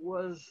quilt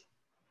was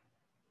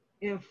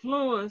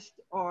influenced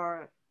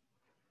or,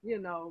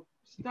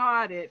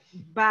 started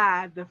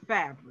by the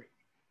fabric.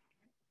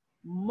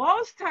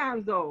 Most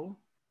times though,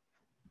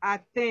 I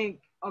think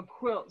a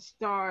quilt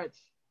starts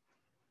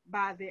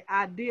by the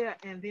idea,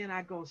 and then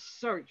I go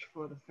search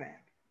for the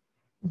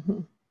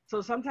fabric.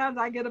 So sometimes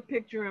I get a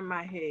picture in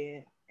my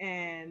head,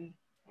 and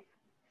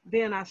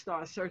then I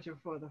start searching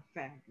for the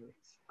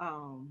fabrics.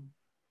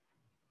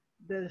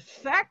 The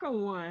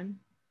second one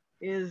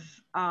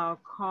is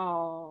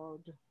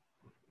called,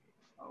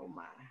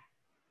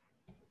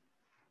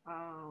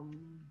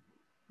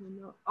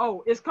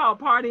 it's called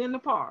Party in the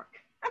Park.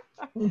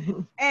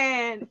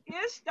 And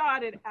it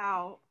started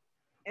out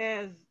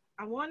as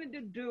I wanted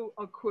to do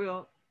a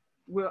quilt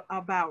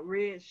about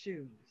red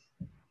shoes.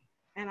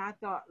 And I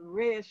thought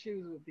red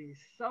shoes would be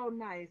so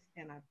nice.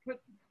 And I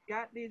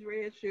got these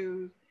red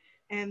shoes.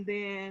 And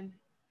then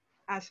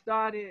I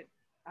started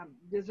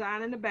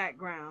designing the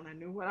background. I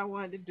knew what I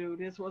wanted to do.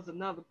 This was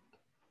another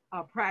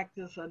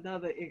practice,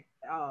 another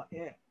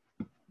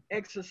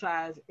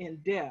exercise in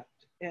depth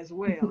as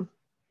well.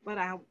 But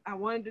I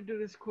wanted to do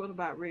this quilt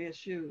about red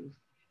shoes.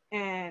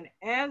 And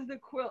as the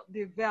quilt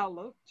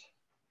developed,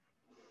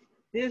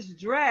 this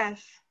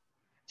dress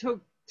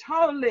took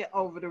totally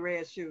over the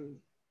red shoes.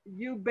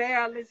 You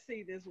barely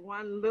see this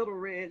one little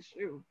red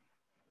shoe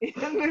in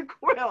the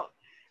quilt,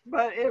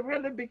 but it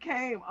really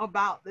became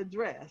about the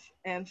dress.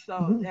 And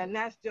so, and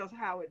that's just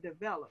how it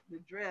developed. The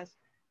dress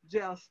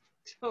just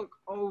took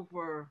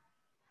over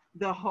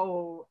the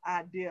whole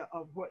idea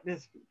of what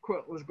this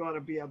quilt was going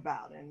to be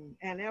about.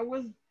 And it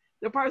was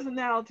the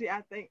personality,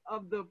 I think,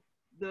 of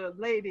the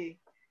lady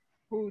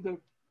who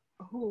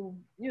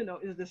you know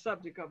is the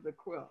subject of the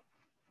quilt.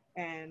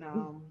 And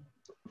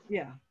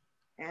yeah,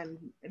 and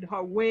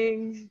her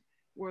wings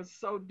were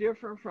so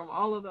different from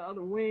all of the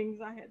other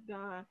wings I had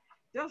done.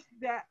 Just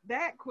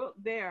that quilt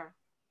there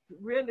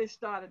really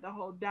started the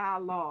whole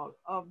dialogue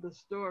of the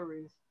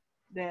stories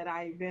that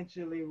I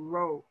eventually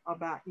wrote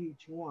about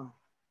each one.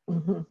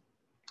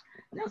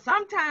 Now,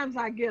 sometimes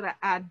I get an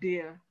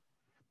idea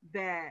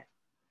that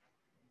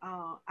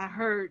I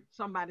heard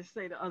somebody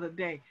say the other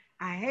day.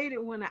 I hate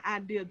it when an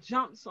idea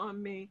jumps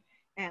on me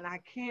and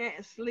I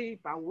can't sleep.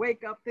 I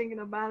wake up thinking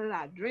about it.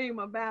 I dream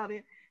about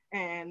it.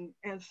 And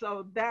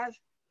so that's,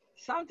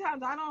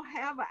 sometimes I don't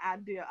have an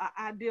idea.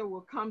 An idea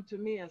will come to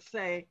me and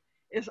say,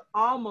 it's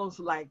almost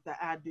like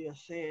the idea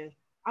says,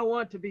 I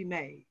want to be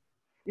made.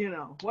 You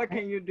know, what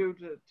can you do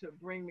to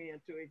bring me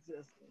into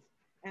existence?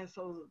 And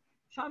so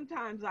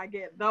sometimes I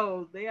get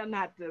those. They are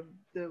not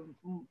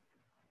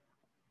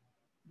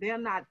they're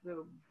not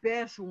the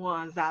best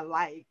ones I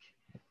like,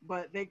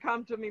 but they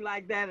come to me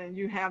like that, and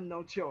you have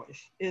no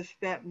choice. It's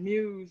that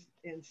muse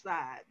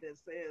inside that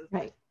says,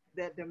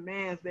 that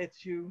demands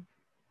that you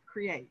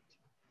create.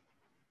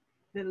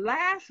 The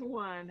last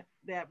one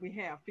that we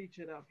have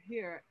featured up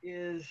here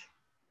is,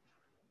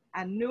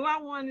 I knew I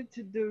wanted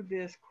to do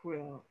this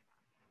quilt,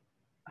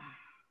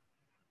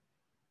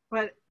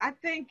 but I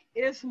think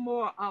it's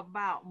more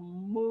about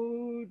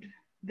mood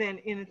than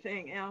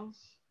anything else.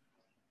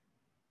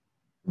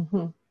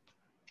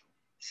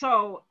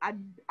 So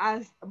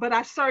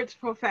I searched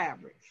for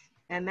fabrics,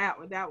 and that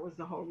was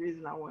the whole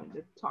reason I wanted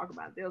to talk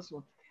about this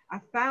one. I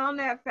found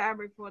that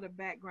fabric for the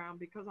background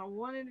because I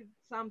wanted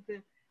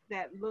something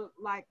that looked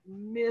like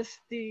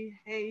misty,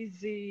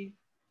 hazy,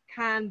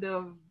 kind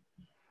of,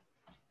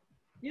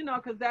 you know,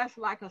 because that's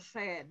like a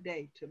sad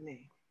day to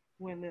me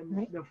when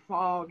the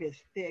fog is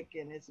thick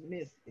and it's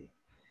misty.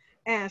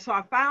 And so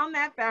I found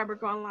that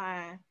fabric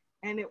online,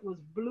 and it was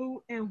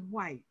blue and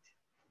white.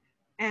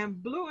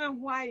 And blue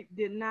and white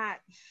did not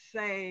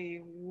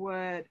say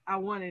what I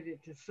wanted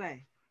it to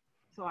say.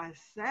 So I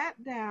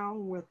sat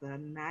down with a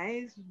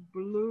nice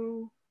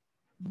blue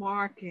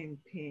marking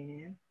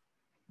pen,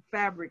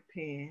 fabric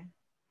pen,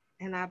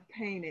 and I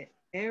painted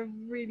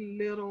every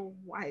little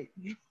white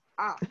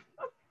drop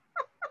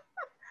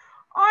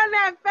on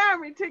that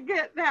fabric to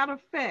get that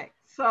effect.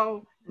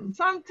 So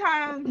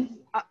sometimes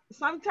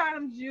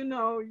you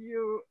know,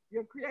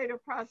 your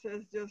creative process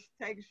just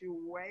takes you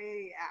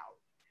way out.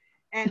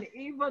 And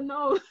even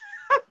those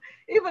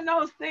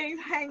things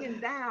hanging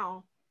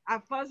down, I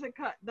fussy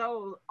cut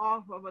those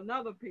off of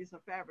another piece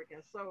of fabric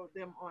and sewed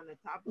them on the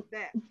top of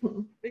that,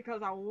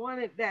 because I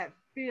wanted that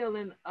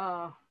feeling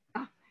of,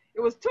 it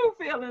was two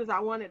feelings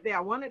I wanted there.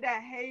 I wanted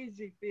that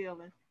hazy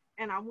feeling,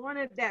 and I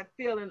wanted that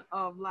feeling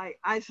of like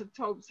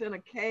isotopes in a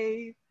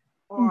cave,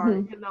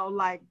 or you know,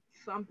 like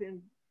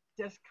something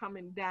just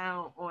coming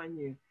down on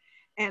you.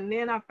 And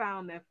then I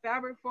found that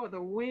fabric for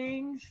the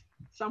wings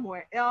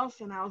somewhere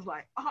else, and I was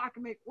like, oh, I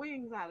can make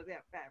wings out of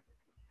that fabric.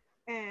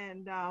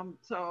 And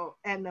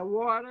and the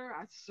water,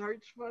 I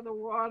searched for the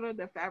water,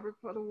 the fabric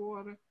for the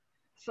water.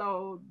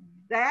 So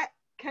it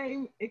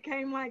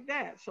came like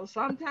that. So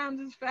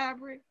sometimes it's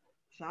fabric,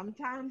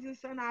 sometimes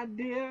it's an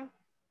idea,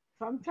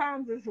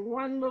 sometimes it's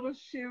one little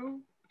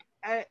shoe.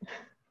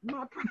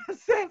 My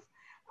process,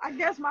 I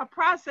guess my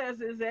process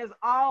is as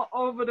all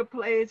over the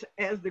place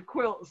as the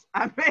quilts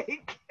I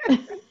make.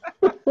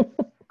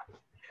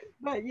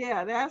 But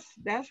yeah,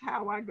 that's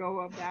how I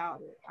go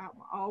about it. I'm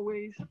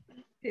always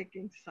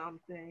picking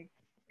something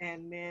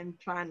and then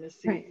trying to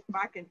see if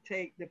I can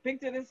take the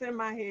picture that's in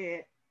my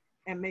head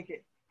and make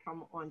it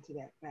come onto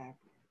that fabric.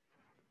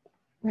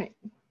 Right.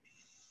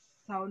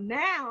 So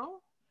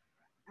now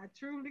I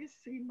truly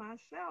see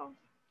myself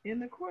in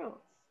the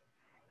quilts.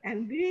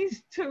 And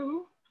these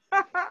two,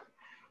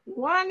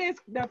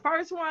 the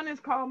first one is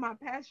called My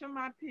Passion,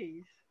 My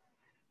Peace.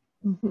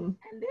 And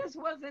this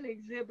was an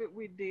exhibit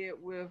we did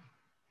with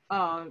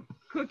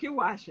Cookie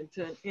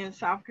Washington in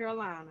South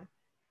Carolina.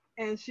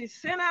 And she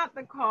sent out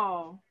the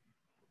call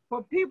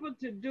for people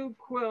to do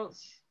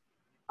quilts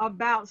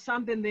about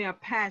something they're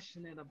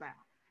passionate about.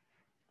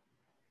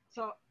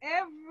 So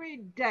every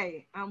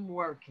day I'm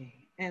working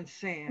and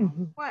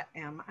saying, what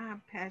am I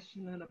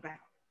passionate about?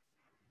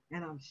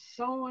 And I'm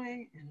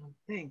sewing and I'm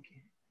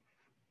thinking,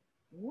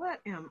 what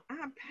am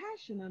I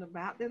passionate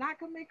about that I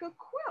can make a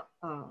quilt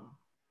of?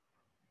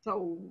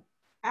 So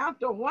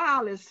after a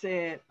while it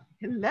said,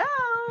 hello,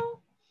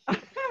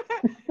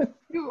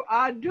 you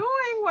are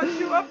doing what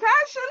you are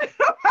passionate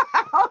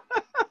about.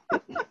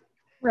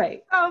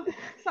 Right.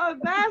 So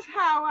that's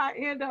how I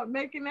end up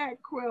making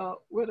that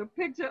quilt with a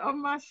picture of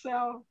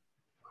myself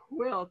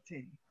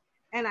quilting.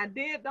 And I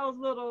did those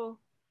little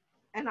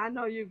and I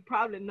know you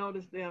probably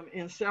noticed them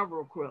in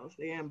several quilts.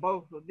 They're in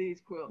both of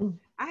these quilts.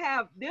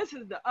 Mm. This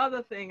is the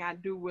other thing I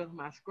do with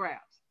my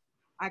scraps.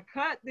 I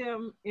cut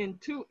them in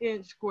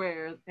 2-inch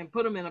squares and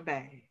put them in a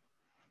bag.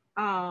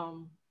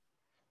 Um,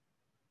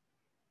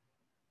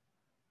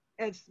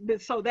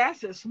 so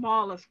that's a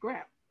smaller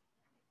scrap.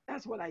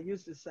 That's what I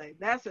used to say.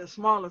 That's a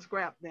smaller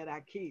scrap that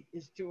I keep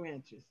is 2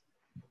 inches.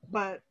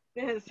 But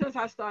then since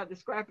I started the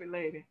Scrappy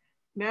Lady,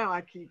 now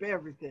I keep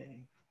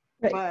everything.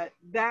 Right. But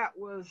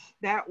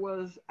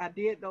I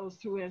did those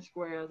 2-inch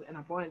squares and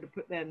I wanted to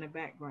put that in the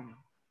background.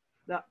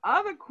 The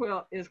other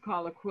quilt is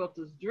called a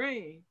Quilter's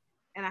Dream.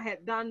 And I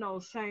had done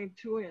those same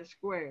 2-inch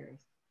squares.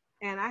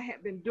 And I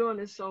had been doing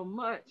it so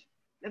much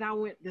that I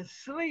went to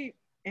sleep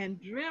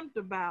and dreamt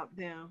about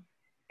them.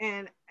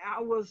 And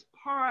I was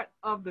part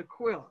of the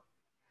quilt.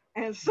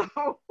 And so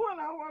when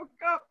I woke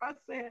up, I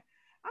said,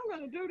 I'm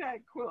going to do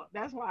that quilt.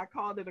 That's why I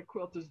called it a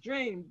Quilter's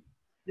Dream.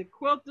 The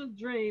Quilter's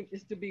Dream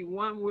is to be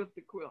one with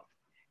the quilt.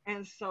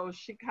 And so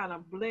she kind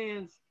of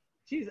blends.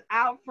 She's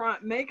out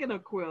front making a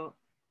quilt,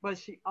 but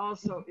she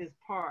also is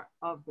part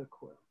of the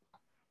quilt.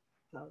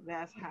 So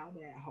that's how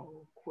that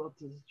whole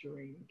Quilter's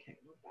Dream came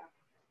about.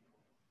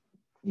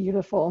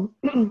 Beautiful.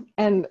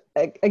 And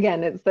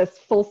again, it's this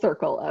full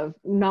circle of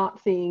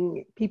not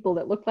seeing people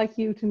that look like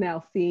you to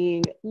now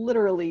seeing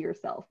literally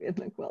yourself in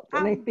the quilt.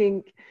 And I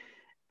think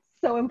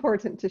so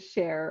important to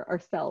share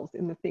ourselves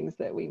in the things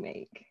that we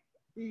make.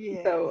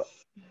 Yes. So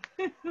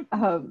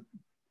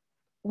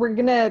we're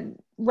gonna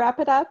wrap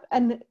it up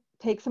and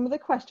take some of the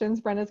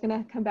questions. Brenna's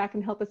gonna come back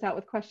and help us out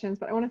with questions,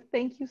 but I want to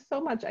thank you so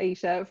much,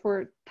 Aisha,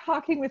 for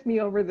talking with me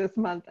over this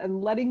month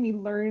and letting me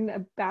learn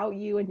about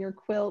you and your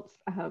quilts.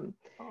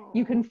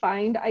 You can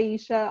find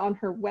Aisha on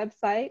her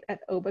website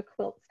at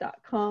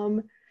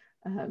obaquilts.com.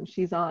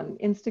 She's on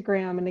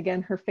Instagram and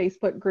again, her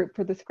Facebook group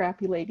for the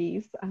Scrappy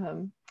Ladies.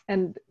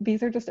 And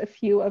these are just a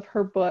few of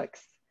her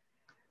books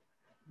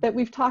that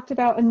we've talked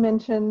about and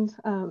mentioned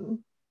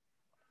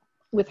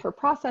with her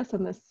process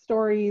and the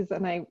stories.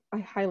 And I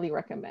highly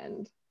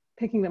recommend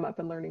picking them up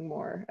and learning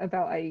more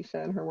about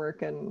Aisha and her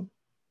work. And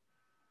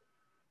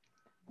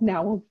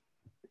now we'll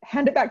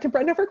hand it back to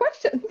Brenda for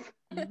questions.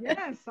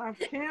 Yes, I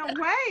can't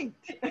wait.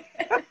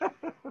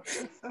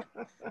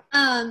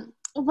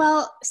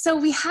 Well, so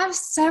we have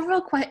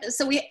several questions.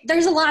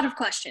 There's a lot of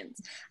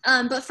questions.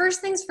 But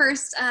first things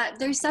first,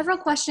 there's several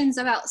questions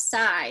about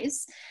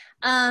size.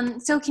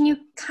 So can you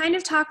kind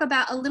of talk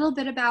about a little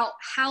bit about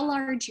how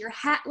large your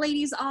hat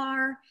ladies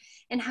are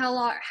and how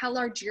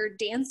large your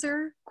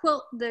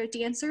the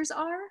dancers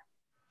are?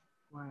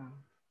 Wow.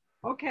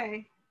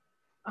 Okay.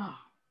 Oh.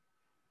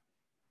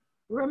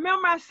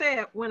 Remember I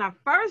said when I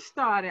first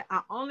started,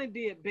 I only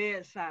did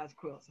bed size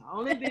quilts. I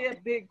only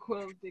did big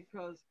quilts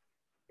because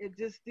it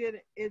just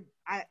didn't,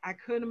 I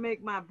couldn't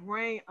make my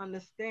brain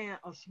understand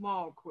a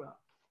small quilt.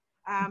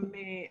 I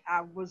mean,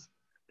 I was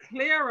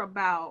clear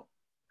about,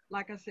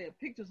 like I said,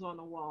 pictures on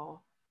the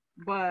wall,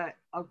 but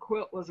a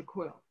quilt was a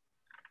quilt.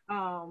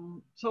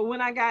 So when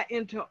I got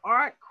into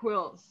art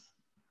quilts,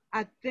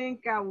 I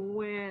think I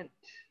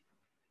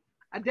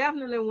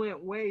definitely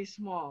went way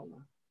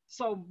smaller.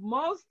 So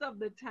most of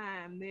the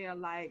time they're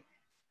like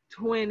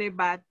 20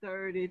 by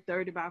 30,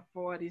 30 by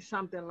 40,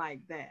 something like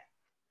that.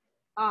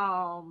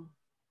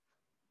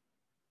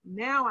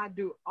 Now I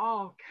do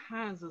all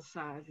kinds of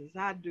sizes.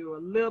 I do a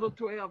little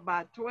 12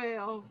 by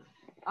 12,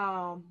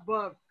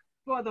 but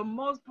for the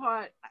most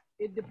part,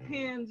 it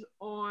depends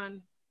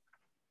on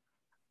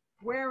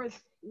where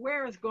it's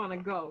going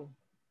to go.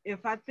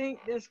 If I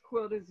think this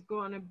quilt is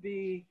going to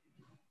be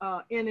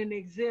in an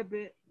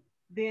exhibit,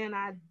 then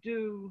I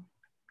do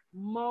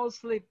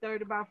mostly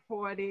 30 by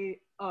 40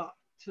 up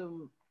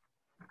to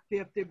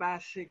 50 by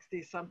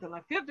 60, something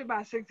like 50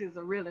 by 60 is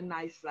a really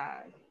nice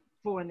size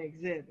for an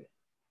exhibit.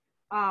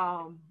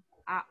 I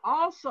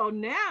also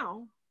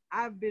now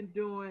I've been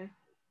doing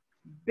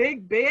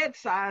big bed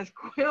size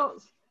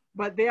quilts,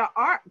 but they're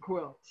art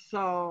quilts.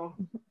 So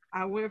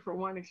I went from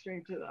one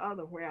extreme to the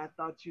other where I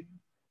thought you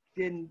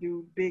didn't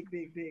do big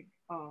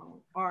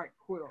art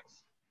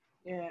quilts.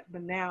 Yeah,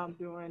 but now I'm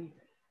doing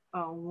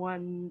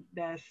one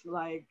that's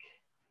like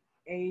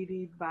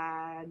 80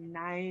 by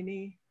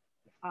 90,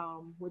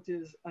 which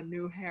is a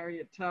new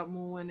Harriet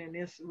Tubman one, and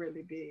it's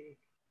really big.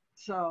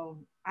 So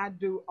I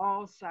do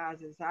all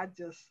sizes. I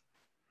just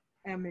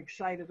am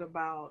excited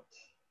about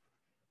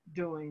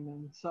doing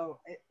them. So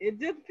it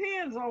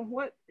depends on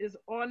what is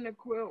on the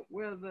quilt,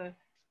 whether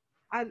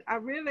I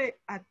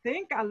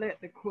think I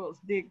let the quilts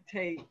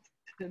dictate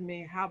to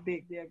me how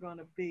big they're going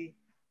to be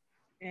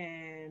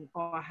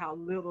or how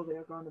little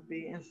they're going to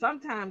be. And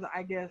sometimes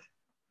I guess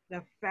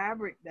the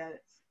fabric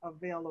that's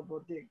available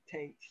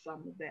dictates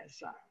some of that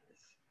size.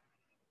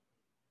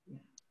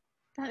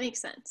 That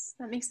makes sense.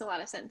 That makes a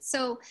lot of sense.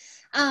 So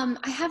I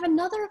have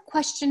another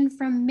question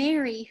from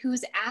Mary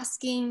who's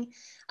asking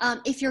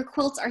if your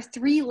quilts are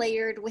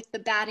 3-layered with the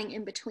batting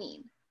in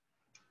between.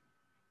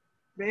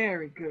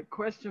 Very good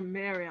question,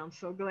 Mary. I'm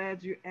so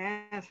glad you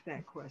asked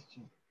that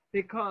question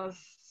because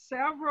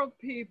several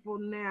people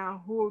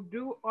now who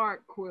do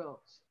art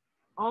quilts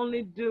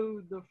only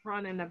do the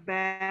front and the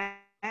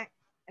back,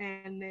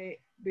 and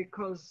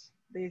because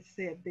they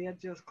said they're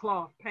just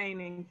cloth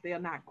paintings, they're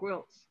not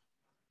quilts.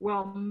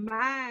 Well,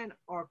 mine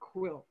are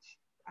quilts.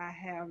 I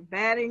have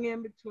batting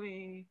in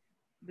between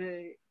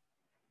the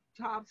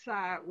top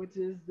side, which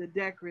is the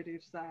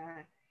decorative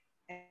side,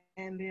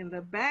 and then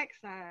the back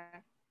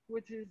side,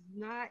 which is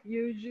not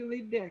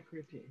usually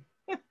decorative.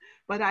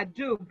 But I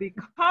do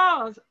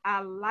because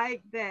I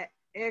like that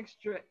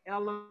extra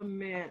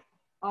element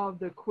of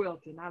the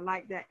quilting. I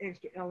like that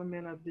extra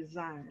element of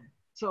design.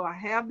 So I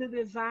have the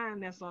design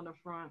that's on the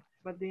front,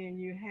 but then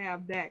you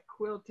have that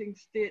quilting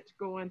stitch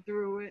going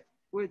through it,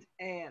 which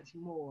adds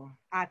more,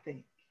 I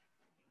think.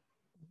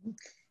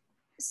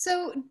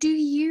 So do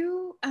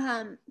you,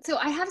 so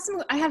I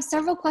have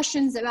several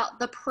questions about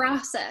the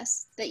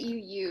process that you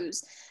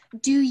use.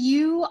 Do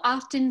you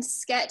often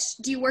sketch,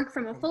 do you work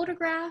from a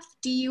photograph?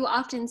 Do you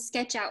often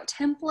sketch out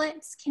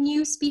templates? Can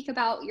you speak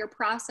about your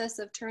process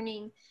of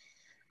turning,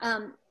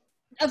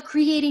 of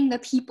creating the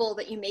people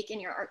that you make in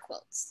your art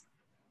quilts?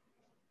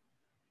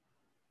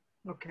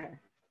 Okay.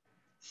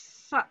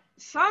 So,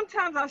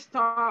 sometimes I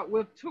start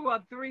with 2 or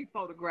 3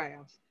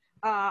 photographs.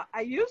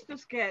 I used to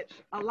sketch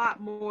a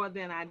lot more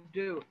than I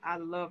do. I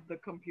love the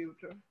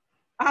computer.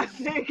 I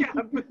think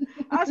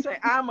I say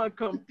I'm a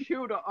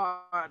computer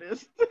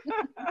artist.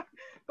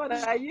 But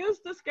I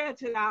used to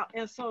sketch it out.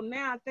 And so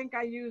now I think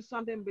I use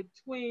something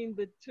between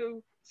the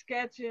two,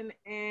 sketching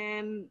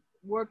and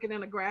working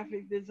in a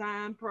graphic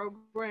design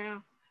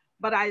program.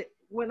 But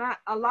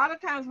a lot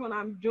of times when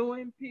I'm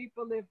doing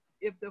people,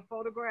 if the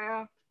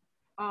photograph,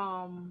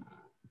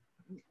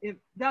 it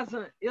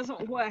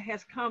isn't what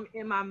has come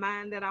in my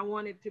mind that I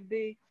want it to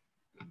be,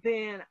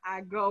 then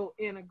I go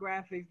in a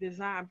graphic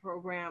design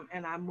program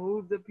and I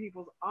move the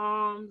people's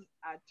arms,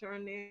 I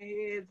turn their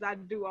heads, I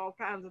do all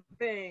kinds of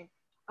things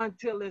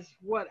until it's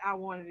what I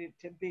wanted it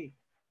to be.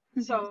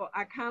 Mm-hmm. So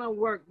I kind of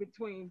work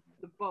between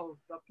both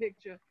the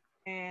picture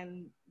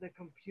and the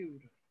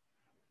computer.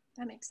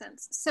 That makes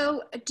sense.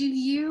 So do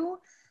you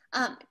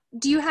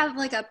have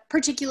like a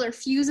particular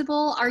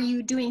fusible? Are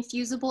you doing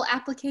fusible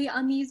applique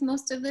on these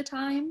most of the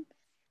time?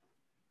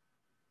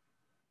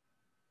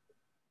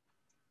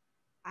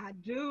 I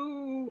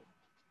do.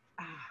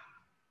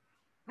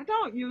 I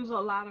don't use a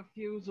lot of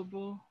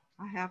fusible.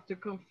 I have to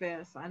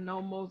confess. I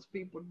know most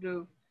people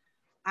do.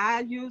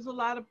 I use a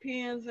lot of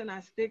pens and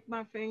I stick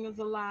my fingers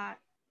a lot.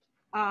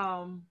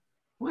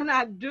 When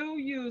I do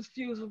use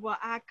fusible,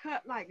 I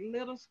cut like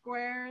little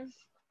squares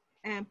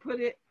and put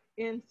it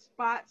in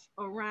spots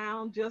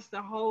around just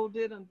to hold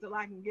it until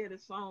I can get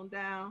it sewn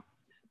down.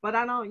 But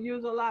I don't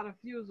use a lot of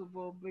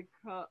fusible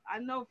because I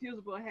know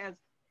fusible has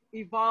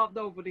evolved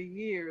over the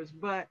years,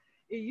 but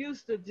it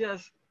used to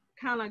just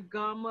kind of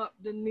gum up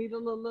the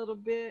needle a little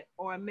bit,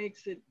 or it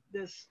makes it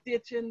the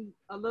stitching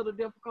a little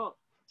difficult.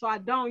 So I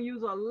don't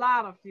use a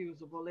lot of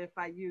fusible if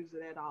I use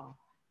it at all.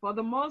 For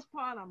the most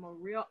part, I'm a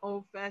real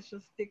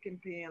old-fashioned stick and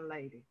pen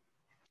lady.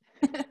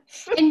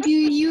 And do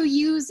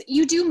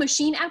you do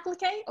machine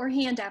applique or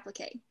hand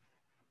applique?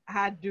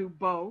 I do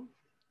both.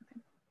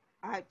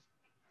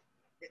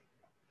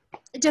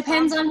 It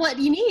depends on what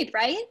you need,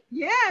 right?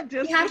 Yeah,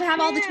 just you have to have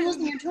all the tools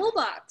in your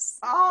toolbox.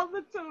 All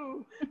the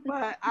tools,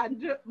 but I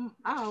do.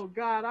 Oh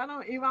God, I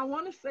don't even. I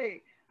want to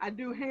say I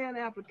do hand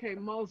applique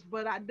most,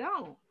 but I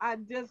don't. I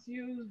just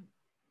use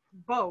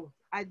both.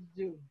 I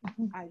do.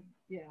 I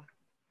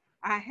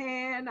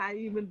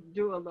even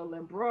do a little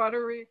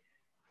embroidery,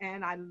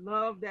 and I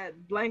love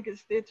that blanket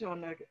stitch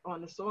on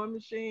the sewing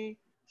machine.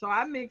 So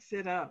I mix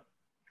it up.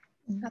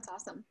 That's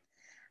awesome.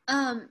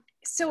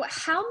 So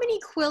how many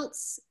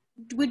quilts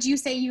would you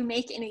say you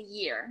make in a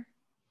year?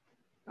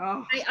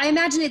 Oh, I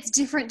imagine it's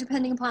different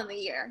depending upon the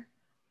year.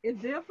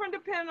 It's different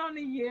depending on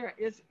the year.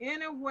 It's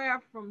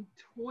anywhere from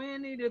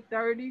 20 to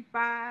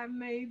 35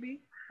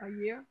 maybe a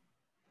year.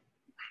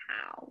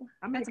 Wow.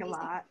 I make a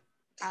lot.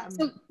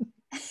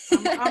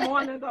 I'm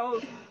one of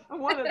those. I'm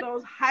one of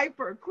those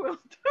hyper quilters.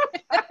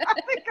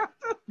 I think I'm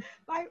just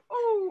like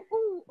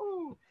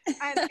ooh.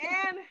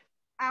 And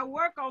I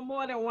work on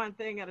more than one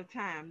thing at a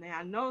time. Now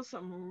I know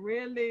some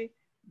really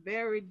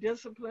very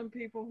disciplined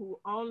people who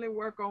only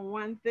work on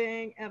one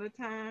thing at a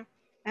time,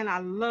 and I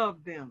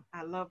love them.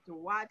 I love to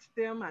watch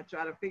them. I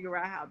try to figure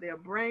out how their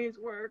brains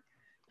work.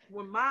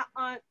 When my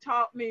aunt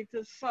taught me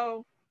to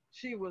sew,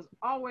 she was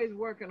always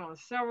working on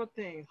several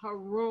things. Her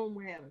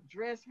room had a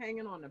dress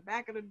hanging on the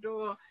back of the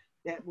door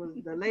that was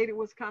the lady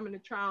was coming to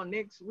try on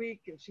next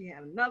week, and she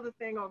had another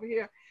thing over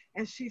here.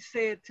 And she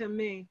said to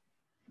me,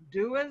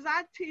 "Do as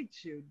I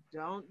teach you,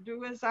 don't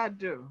do as I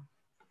do."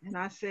 And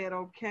I said,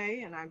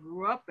 okay. And I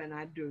grew up and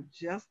I do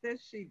just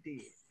as she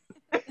did.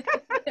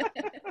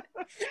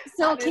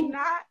 So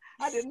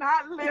I did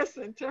not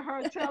listen to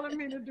her telling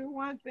me to do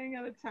one thing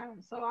at a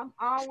time. So I'm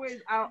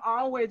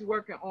always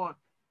working on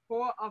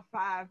 4 or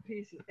 5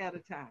 pieces at a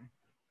time.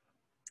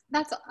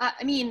 That's,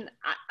 I mean,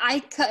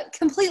 I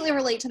completely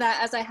relate to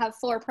that, as I have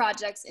 4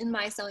 projects in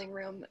my sewing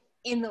room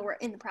in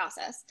the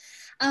process.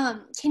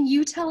 Can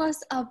you tell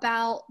us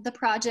about the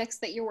projects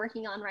that you're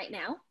working on right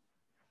now?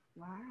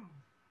 Wow.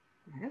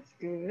 That's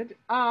good.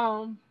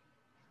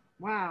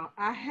 Wow,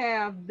 I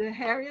have the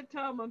Harriet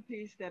Tubman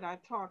piece that I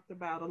talked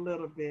about a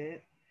little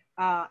bit,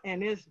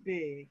 and it's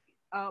big,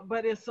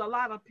 but it's a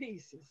lot of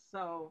pieces.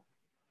 So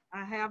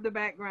I have the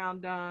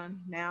background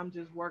done. Now I'm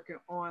just working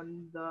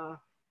on the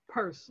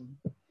person.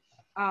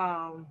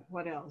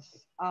 What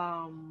else?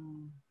 I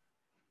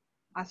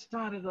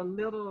started a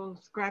little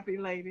scrappy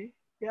lady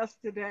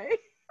yesterday,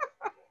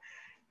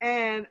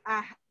 and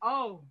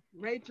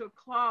Rachel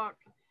Clark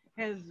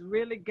has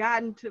really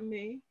gotten to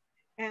me,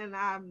 and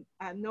I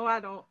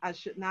know I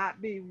should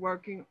not be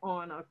working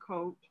on a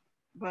coat,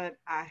 but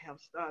I have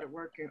started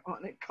working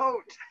on a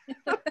coat.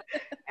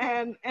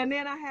 And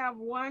then I have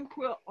one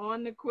quilt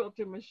on the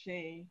quilter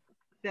machine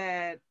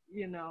that,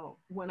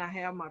 when I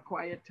have my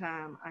quiet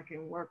time, I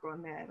can work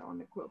on that on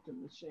the quilter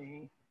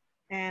machine.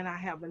 And I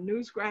have a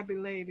new scrappy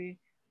lady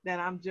that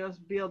I'm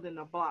just building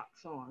the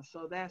blocks on.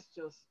 So that's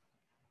just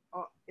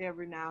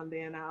every now and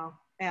then I'll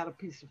add a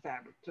piece of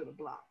fabric to the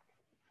block.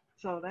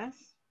 So I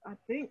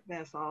think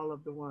that's all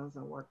of the ones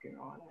I'm working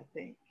on, I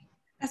think.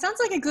 That sounds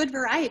like a good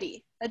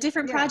variety, a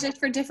different project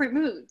for different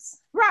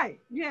moods.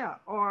 Right, yeah,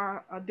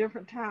 or a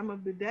different time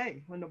of the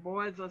day when the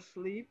boys are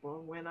asleep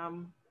or when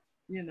I'm,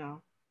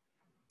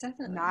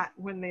 Definitely not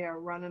when they are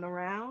running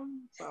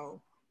around.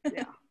 So,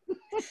 yeah.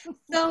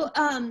 So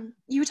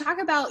you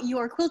talk about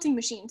your quilting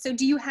machine. So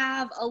do you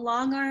have a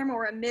long arm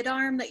or a mid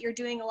arm that you're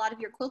doing a lot of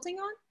your quilting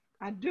on?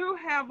 I do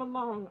have a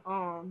long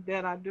arm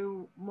that I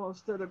do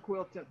most of the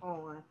quilting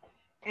on.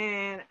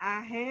 And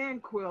I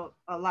hand quilt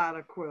a lot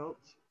of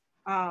quilts.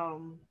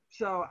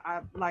 So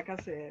like I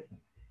said,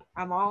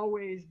 I'm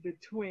always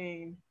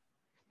between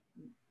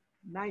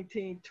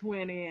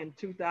 1920 and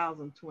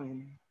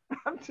 2020.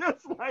 I'm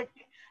just like,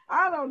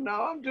 I don't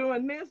know. I'm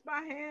doing this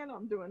by hand.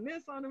 I'm doing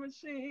this on the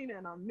machine,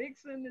 and I'm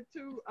mixing the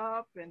two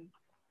up. And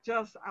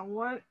I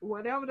want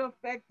whatever the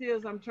effect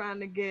is I'm trying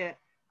to get,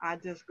 I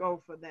just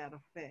go for that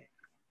effect.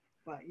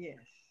 But yes.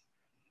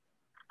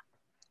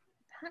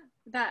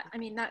 That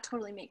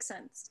totally makes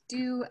sense.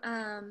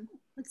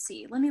 Let's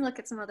see, let me look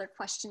at some other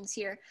questions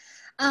here.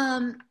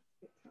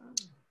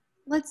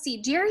 Let's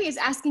see, Jerry is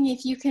asking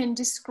if you can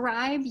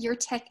describe your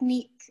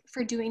technique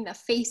for doing the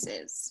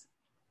faces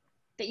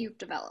that you've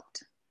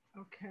developed.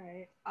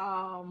 Okay.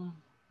 I'm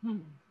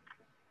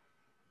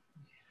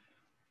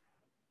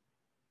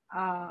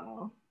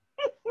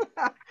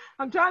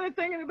trying to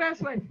think of the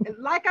best way.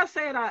 Like I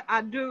said,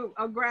 I do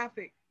a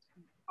graphic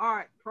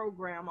art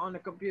program on the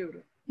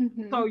computer.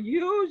 Mm-hmm. So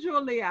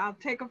usually I'll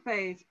take a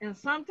face, and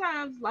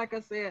sometimes, like I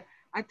said,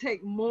 I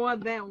take more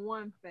than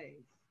one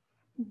face.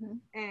 Mm-hmm.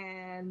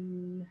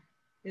 And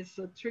it's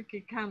a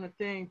tricky kind of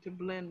thing to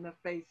blend the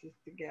faces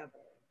together.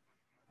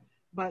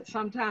 But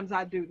sometimes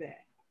I do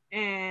that.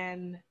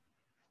 And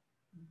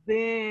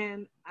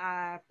then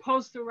I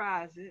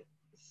posterize it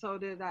so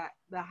that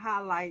the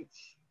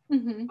highlights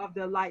of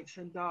the lights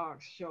and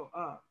darks show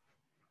up.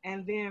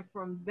 And then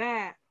from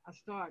that, I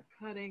start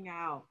cutting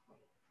out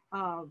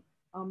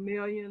a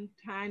million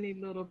tiny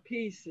little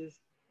pieces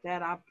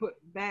that I put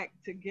back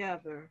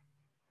together.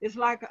 It's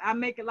like I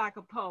make it like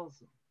a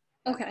puzzle.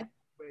 Okay.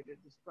 Way to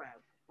describe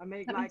it. I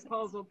make like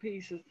puzzle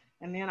pieces,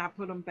 and then I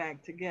put them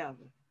back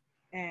together.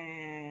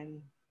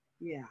 And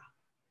yeah,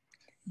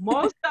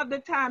 most of the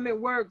time it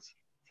works.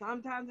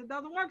 Sometimes it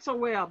doesn't work so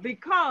well,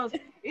 because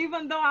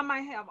even though I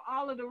might have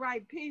all of the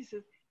right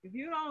pieces, if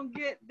you don't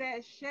get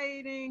that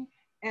shading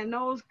and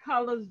those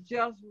colors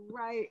just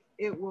right,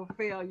 it will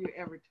fail you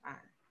every time.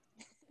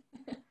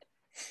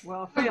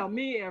 Well, fail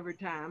me every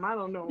time. I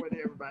don't know what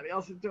everybody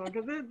else is doing,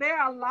 because there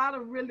are a lot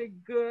of really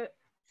good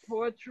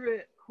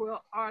portrait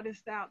quilt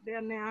artists out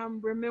there now. I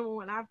remember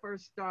when I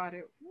first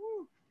started,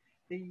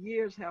 the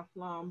years have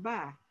flown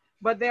by,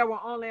 but there were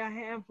only a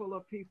handful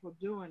of people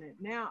doing it.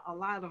 Now a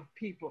lot of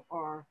people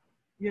are,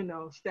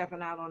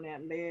 stepping out on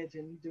that ledge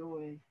and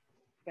doing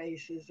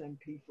faces and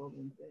people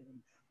and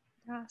things.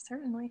 Yeah,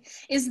 certainly.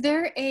 Is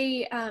there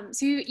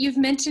so you've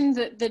mentioned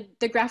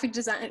the graphic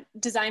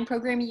design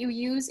program you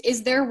use.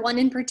 Is there one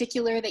in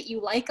particular that you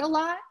like a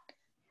lot?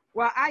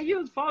 Well, I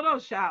use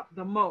Photoshop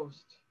the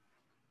most.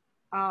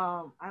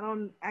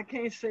 I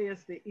can't say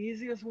it's the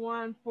easiest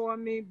one for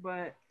me,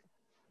 but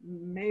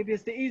maybe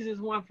it's the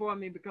easiest one for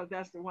me because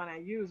that's the one I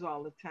use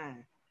all the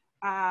time.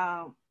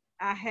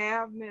 I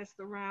have messed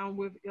around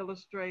with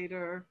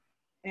Illustrator,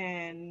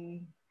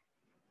 and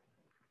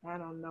I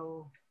don't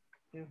know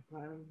if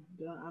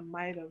I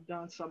might have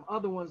done some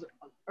other ones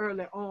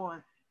early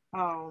on.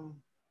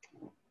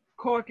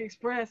 Cork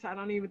Express, I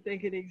don't even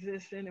think it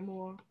exists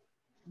anymore.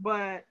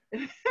 But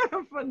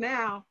for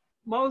now,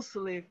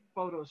 mostly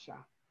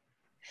Photoshop.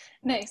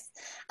 Nice.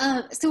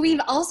 So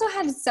we've also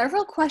had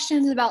several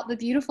questions about the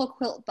beautiful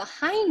quilt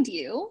behind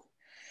you.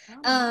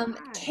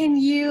 Can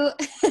you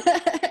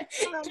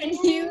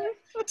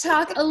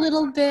talk a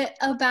little bit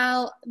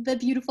about the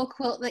beautiful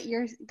quilt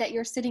that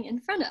you're sitting in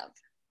front of?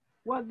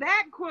 Well,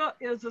 that quilt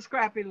is a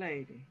scrappy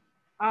lady.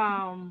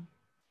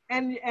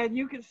 And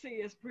you can see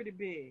it's pretty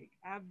big.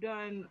 I've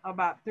done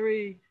about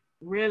 3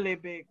 really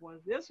big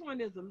ones. This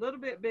one is a little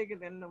bit bigger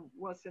than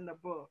what's in the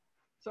book.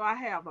 So I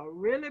have a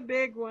really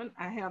big one.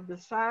 I have the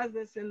size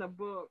that's in the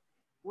book,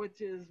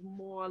 which is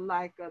more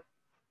like a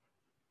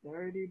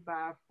 30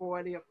 by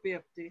 40 or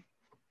 50.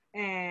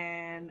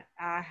 And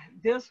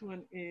this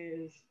one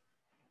is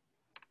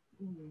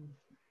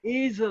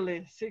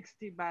easily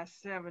 60 by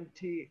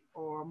 70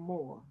 or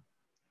more,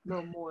 a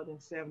little more than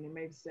 70,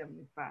 maybe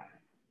 75.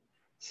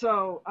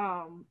 So,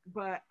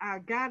 but I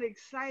got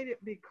excited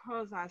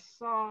because I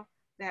saw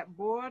that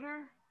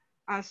border.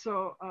 I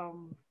saw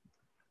um,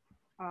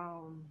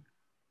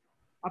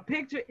 a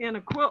picture in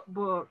a quilt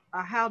book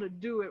of how to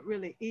do it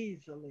really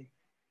easily,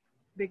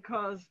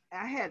 because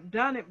I had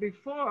done it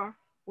before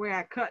where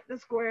I cut the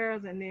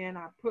squares and then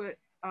I put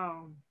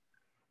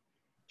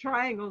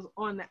triangles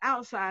on the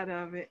outside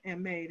of it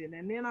and made it.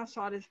 And then I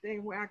saw this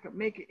thing where I could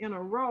make it in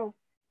a row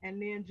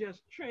and then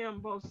just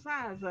trim both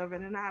sides of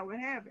it and I would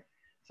have it.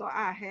 So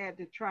I had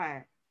to try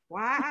it.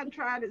 Why I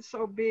tried it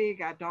so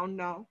big, I don't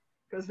know,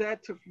 because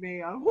that took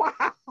me a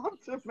while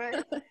to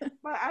make.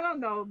 But I don't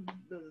know,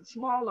 the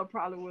smaller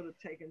probably would have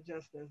taken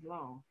just as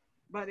long.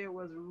 But it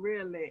was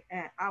really,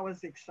 I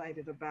was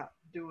excited about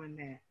doing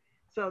that.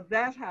 So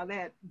that's how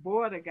that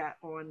border got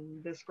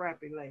on the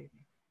Scrappy Lady.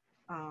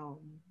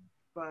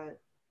 But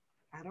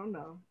I don't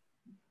know.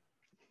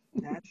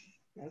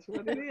 That's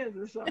what it is.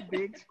 It's a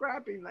big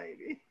scrappy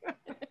lady.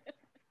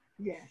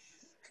 Yes.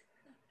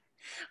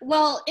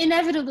 Well,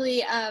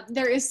 inevitably,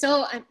 there is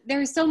so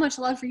much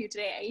love for you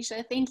today,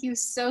 Aisha. Thank you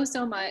so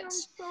much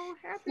so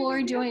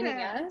for joining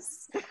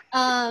us.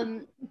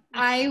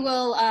 I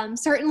will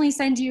certainly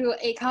send you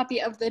a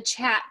copy of the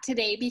chat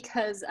today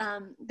because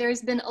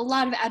there's been a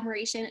lot of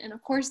admiration, and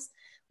of course,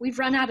 we've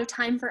run out of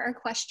time for our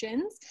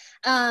questions.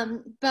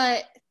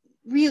 But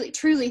really,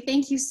 truly,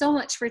 thank you so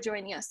much for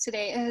joining us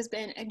today. It has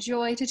been a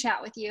joy to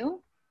chat with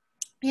you.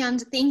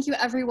 And thank you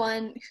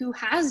everyone who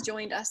has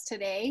joined us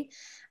today.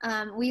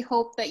 We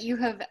hope that you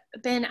have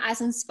been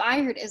as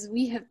inspired as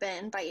we have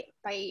been by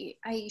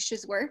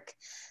Aisha's work.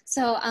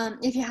 So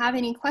if you have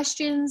any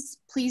questions,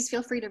 please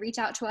feel free to reach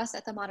out to us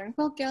at the Modern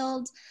Quilt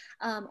Guild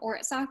or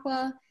at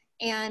SAQA.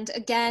 And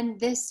again,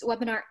 this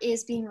webinar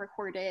is being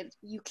recorded.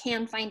 You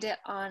can find it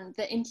on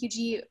the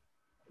NQG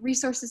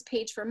resources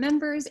page for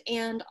members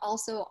and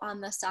also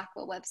on the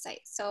SAQA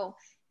website. So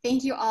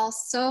thank you all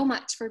so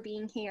much for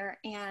being here,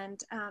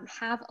 and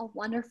have a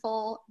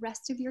wonderful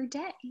rest of your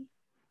day.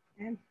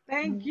 And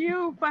thank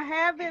you for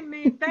having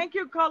me. Thank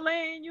you,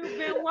 Colleen. You've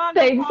been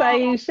wonderful.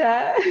 Thanks,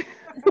 Aisha.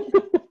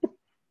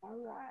 All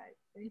right.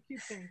 Thank you.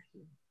 Thank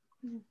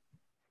you.